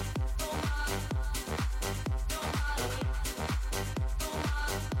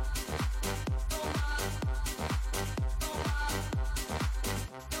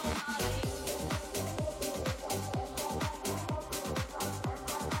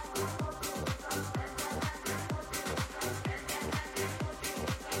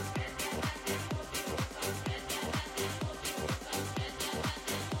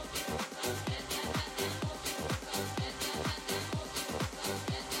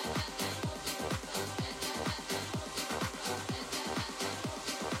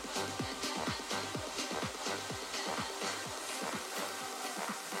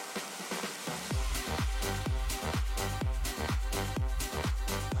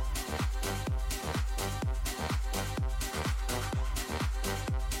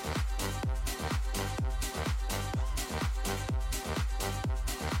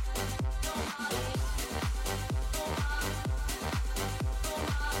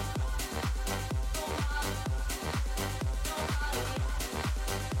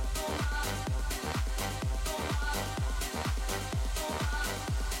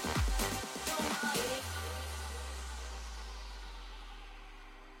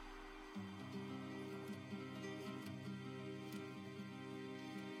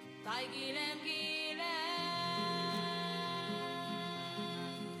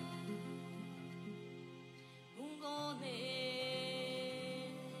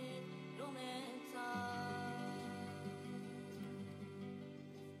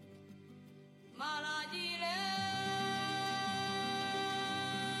 Maladie,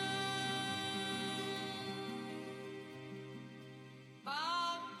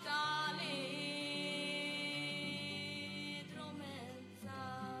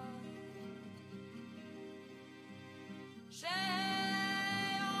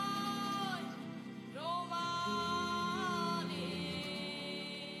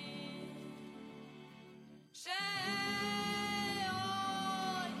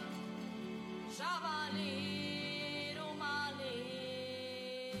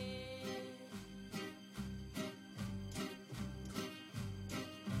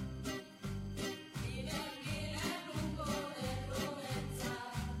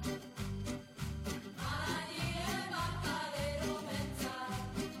 Matadero.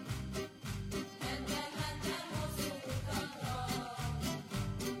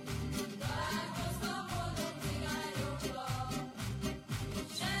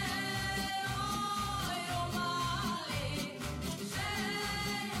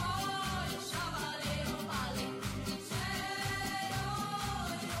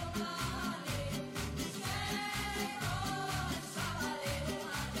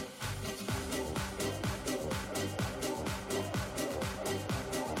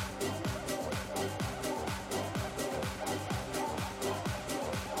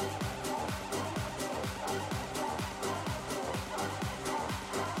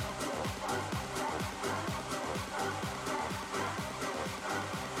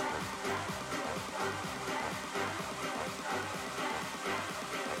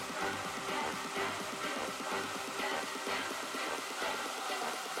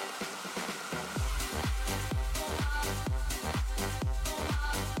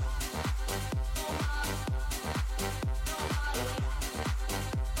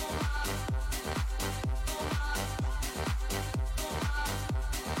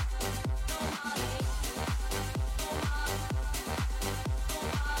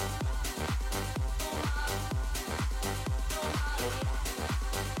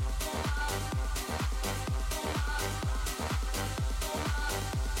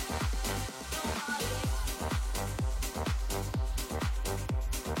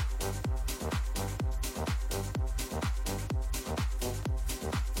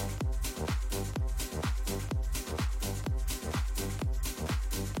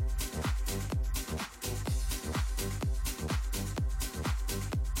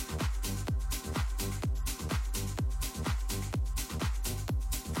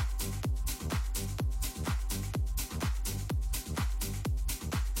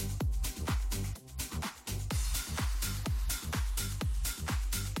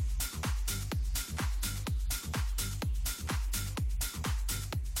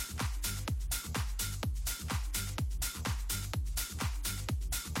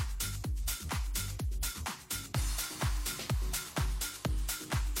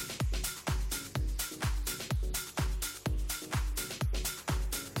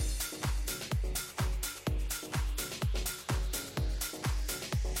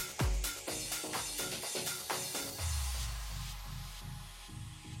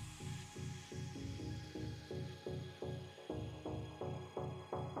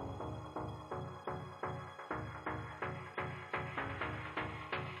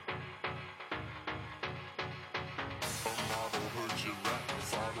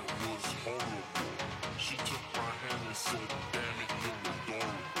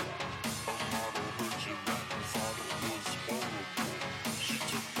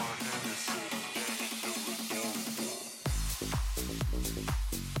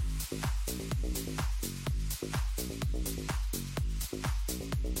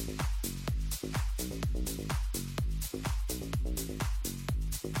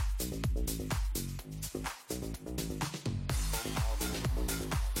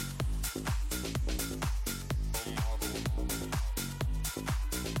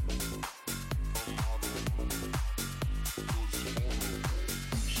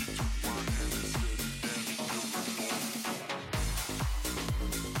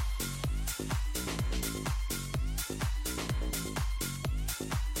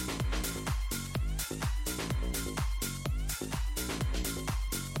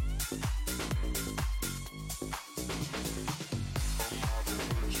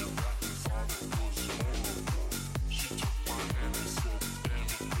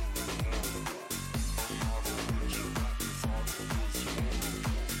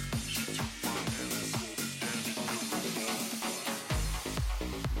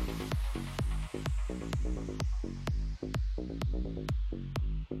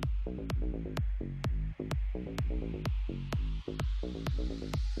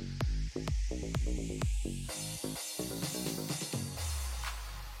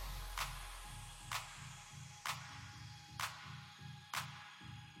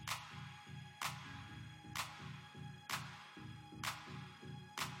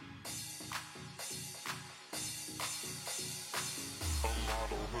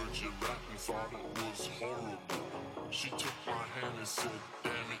 Heard you rap and thought it was horrible. She took my hand and said,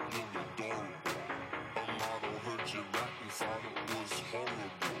 damn it, you're adorable. A model heard you rap and thought it was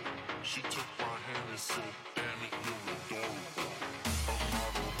horrible. She took my hand and said, damn it, you're adorable. A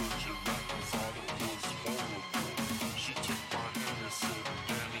model heard you rap and thought it was horrible. She took my hand and said,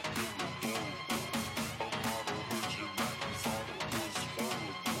 damn it, you're adorable. A model heard you rap and thought it was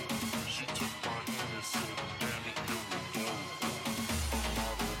horrible. She took my hand and said, damn it, you're adorable.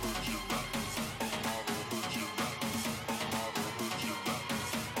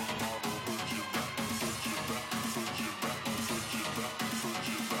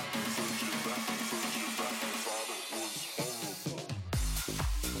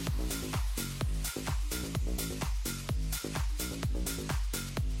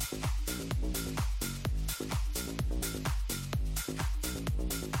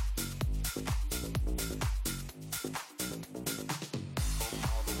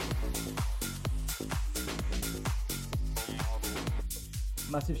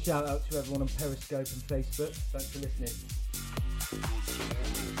 Massive shout out to everyone on Periscope and Facebook. Thanks for listening.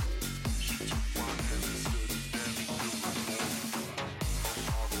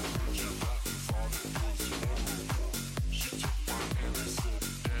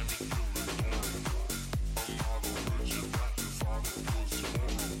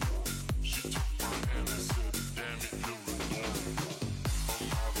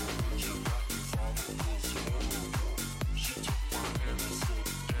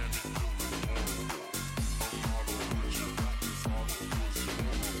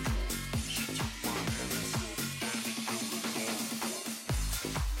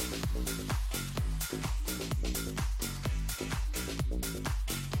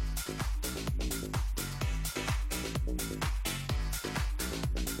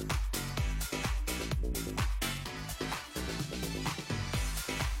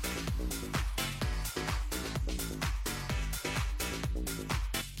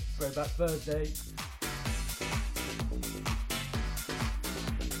 Throwback Thursday.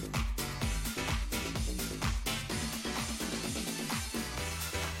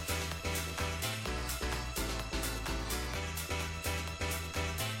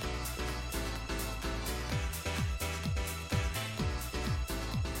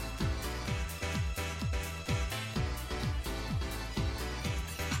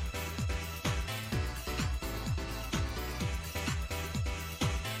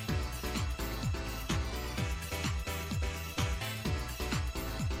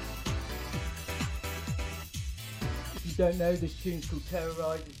 If you don't know, this tune's called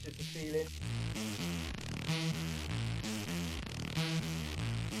Terrorise, it's just a feeling.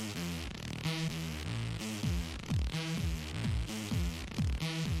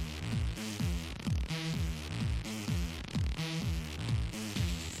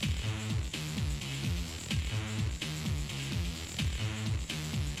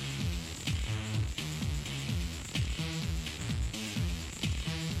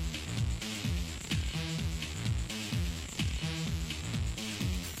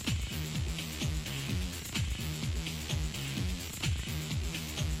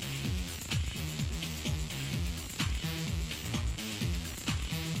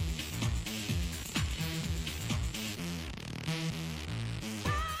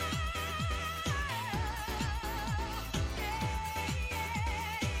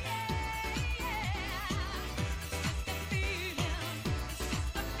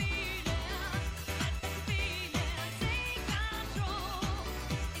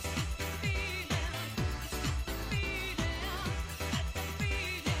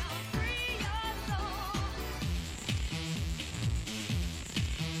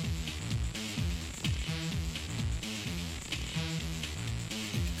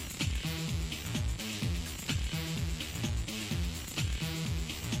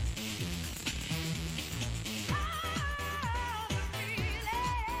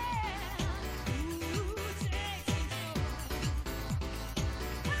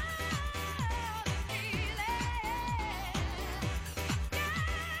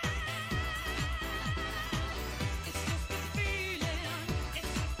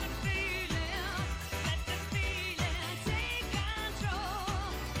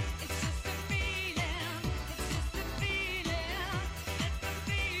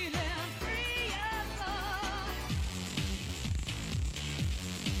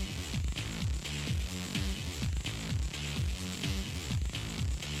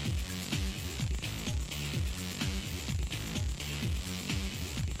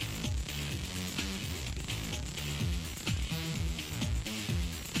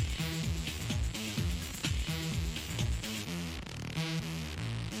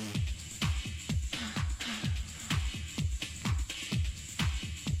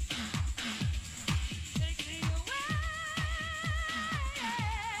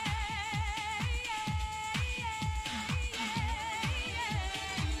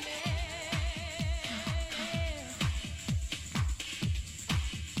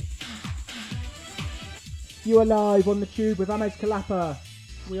 You are live on the tube with Amés Kelapa.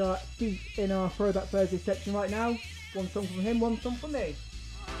 We are deep in our Throwback Thursday section right now. One song from him, one song from me.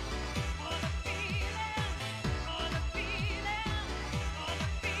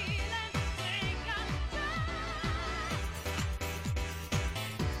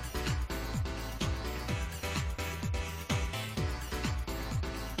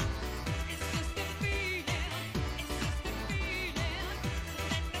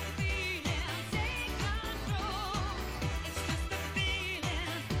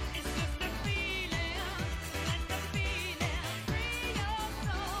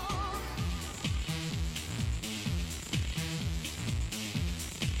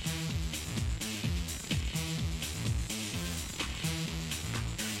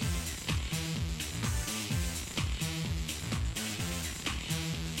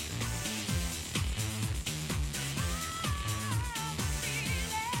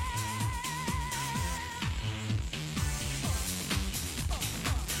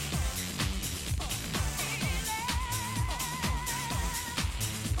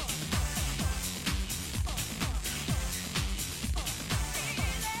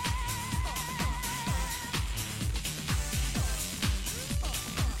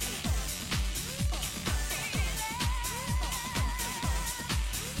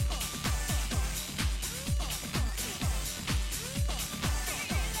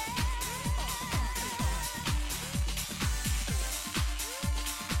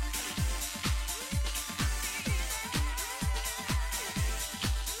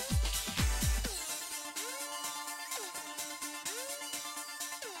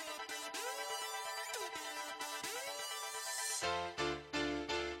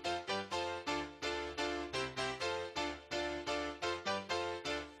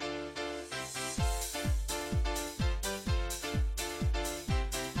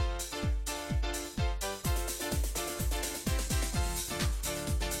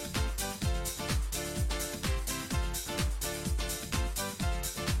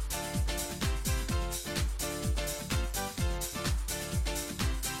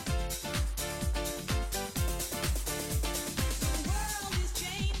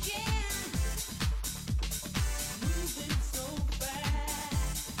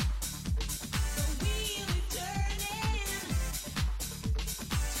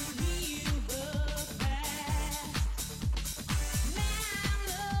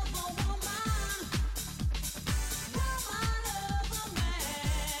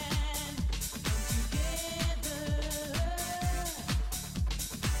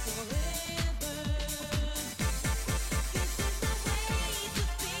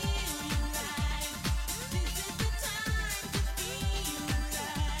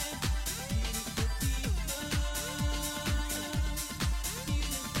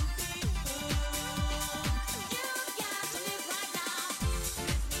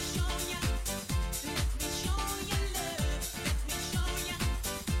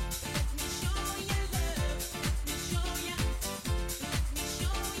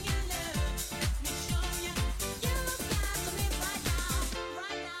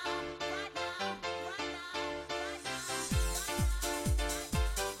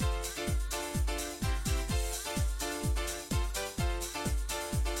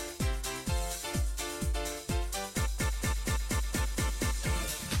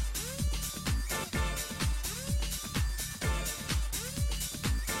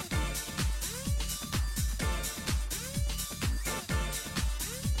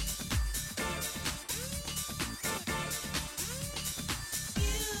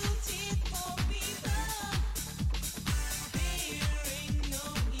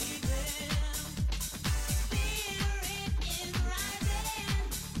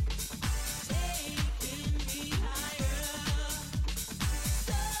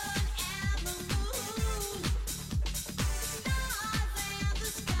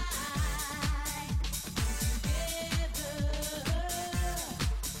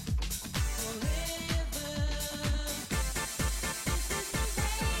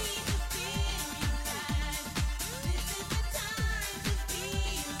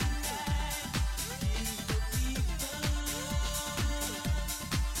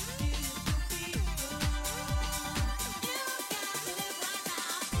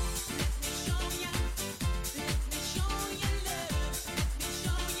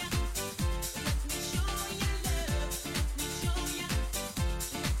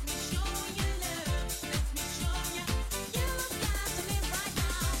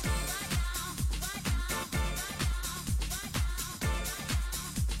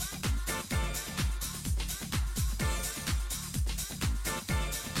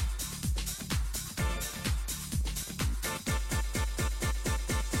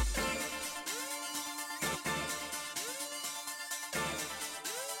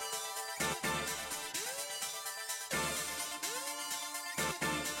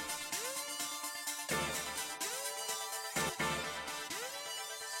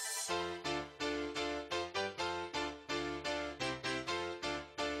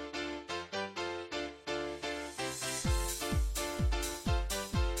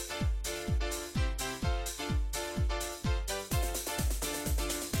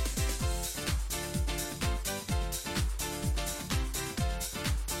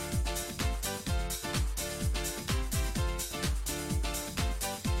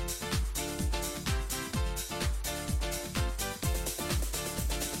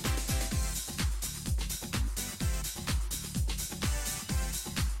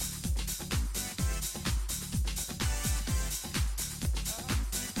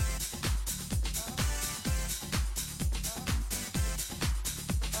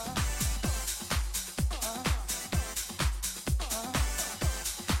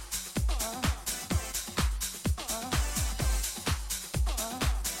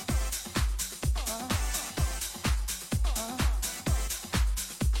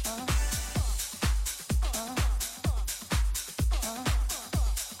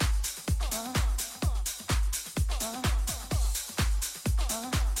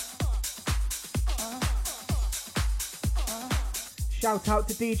 Shout out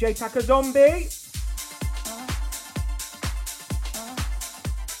to DJ Taka Zombie.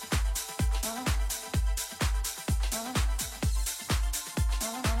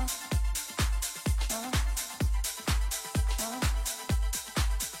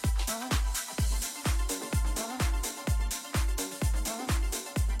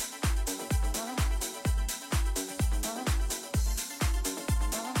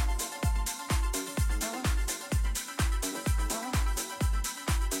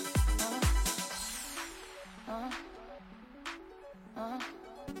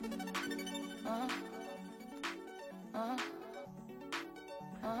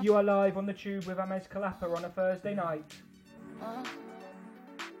 You are live on the tube with Amés Kelapa on a Thursday night.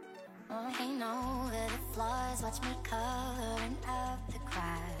 They know that the flaws watch me covering up the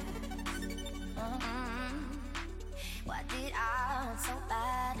cracks. What did I want so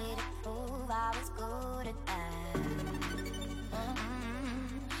badly to prove I was good at that?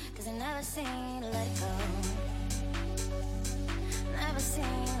 Cause I never seem to let it go. Never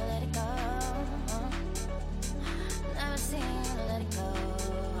seem to let it go. Never seem to let it go.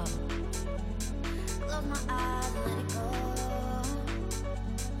 Close my eyes and let it go.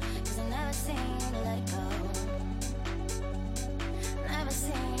 Cause I never seem to let it go. Never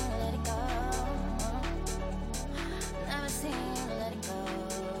seem to let it go. Never seem to let it go.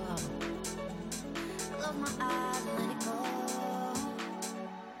 Close my eyes and let it go.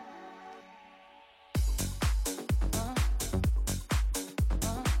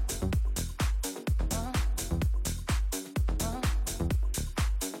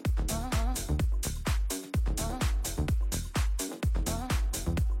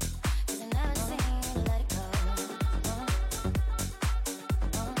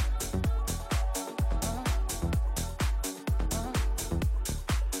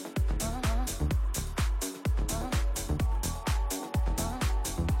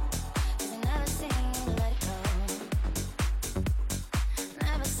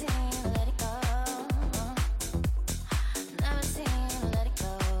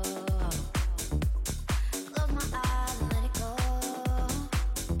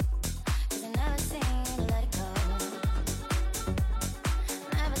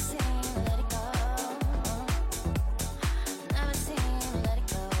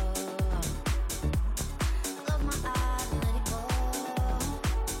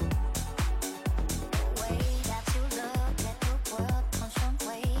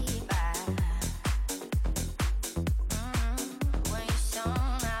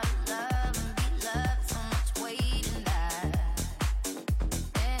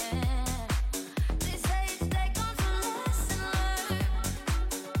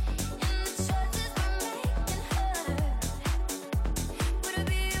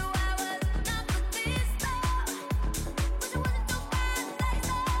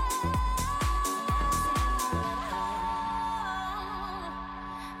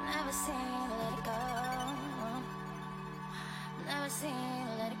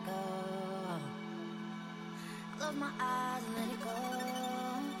 Close my eyes and let it go.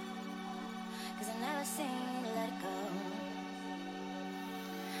 Cause I never seem to let it go.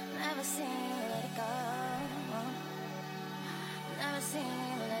 Never seem to let it go. Never seem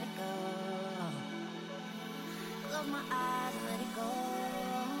to let it go. Close my eyes and let it go.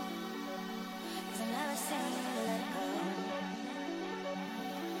 Cause I never seem to let it go.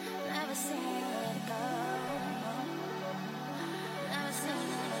 Never seem to let it go. Never seem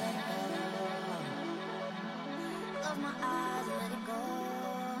to let it go. Close my eyes and let it go.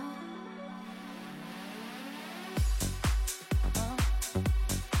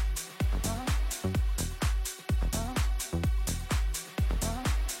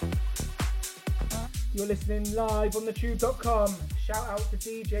 You're listening live on thetube.com. Shout out to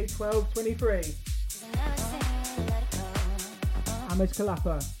DJ 1223. Amés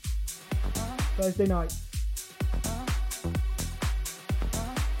Kelapa. Thursday night.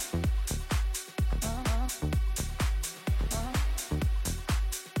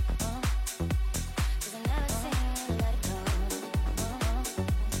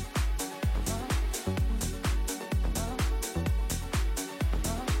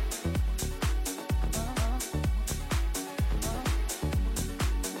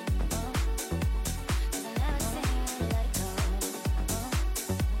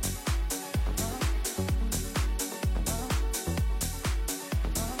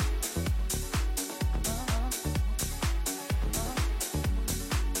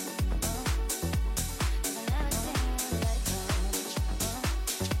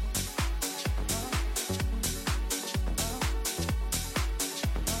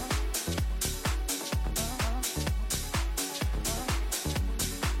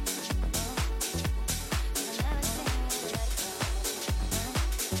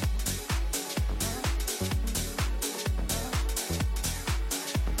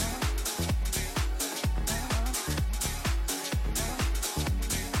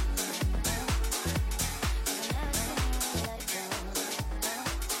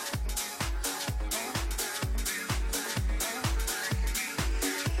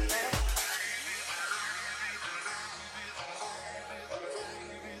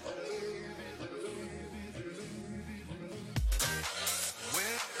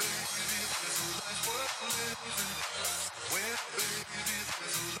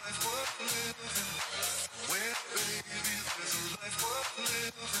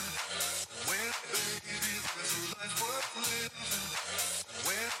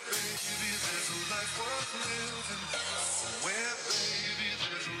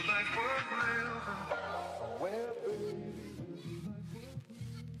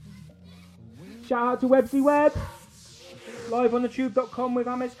 shout out to Websy Web. Live on the tube.com with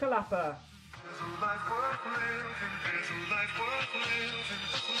Amés Kelapa.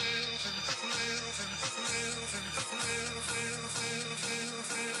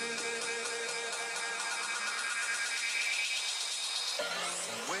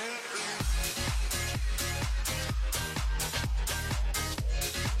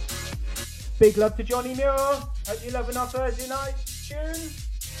 Big love to Johnny Muir. Hope you're loving our Thursday night tune.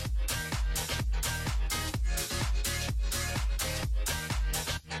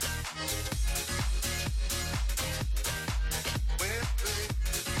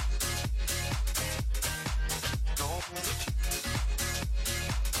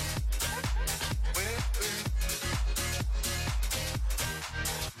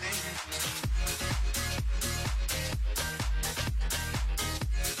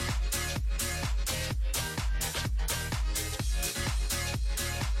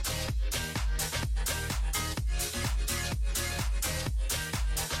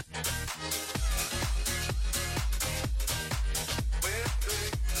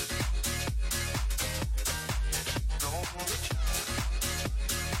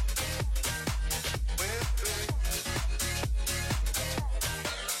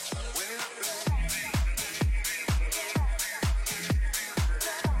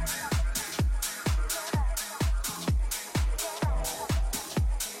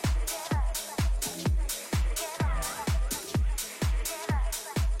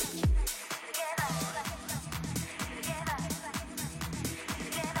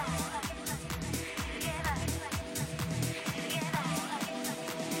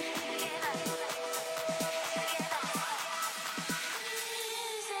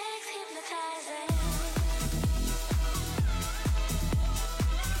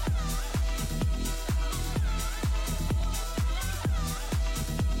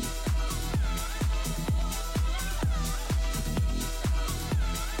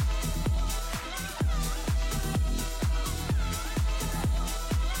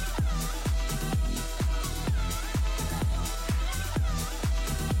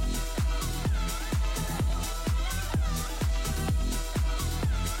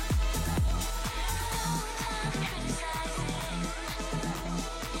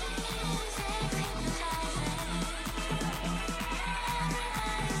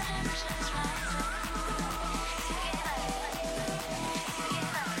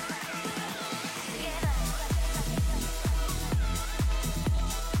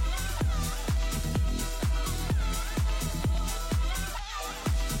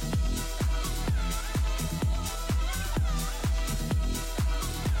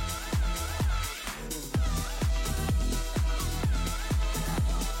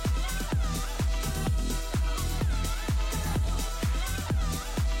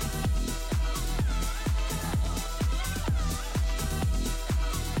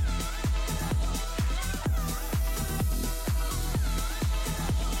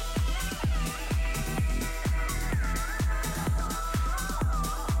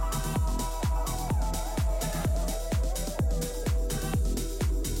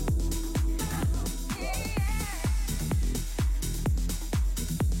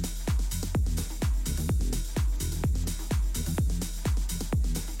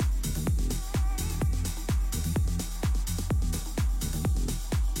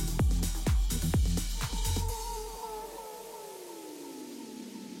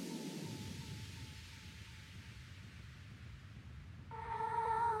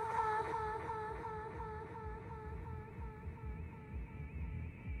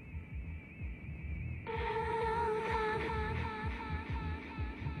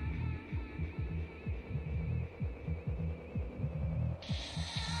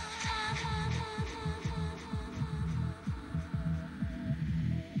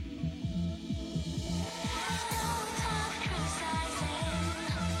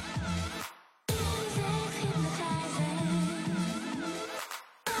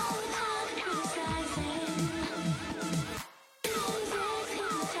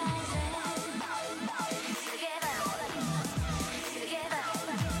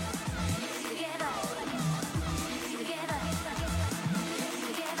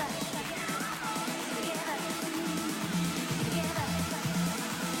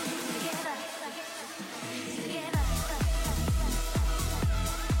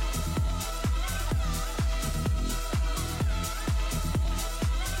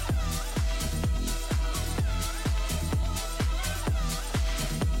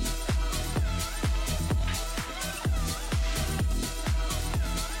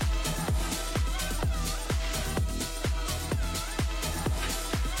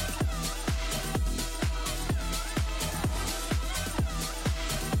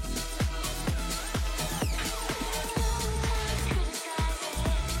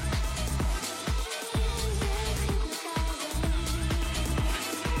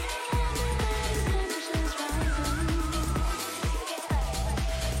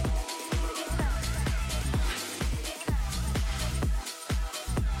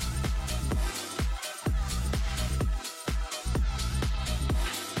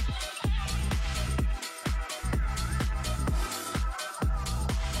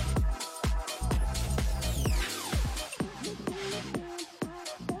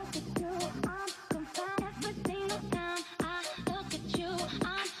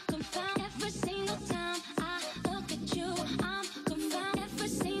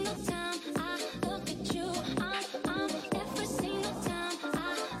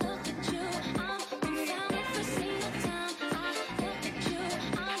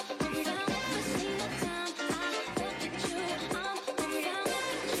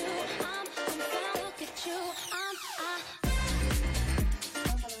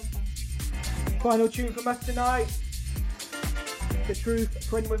 Final tune from us tonight. The Truth,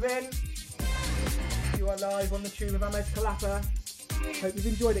 Twin Within. You are live on the tune of Amés Kelapa. Hope you've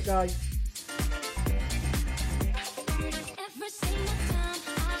enjoyed it, guys. Every single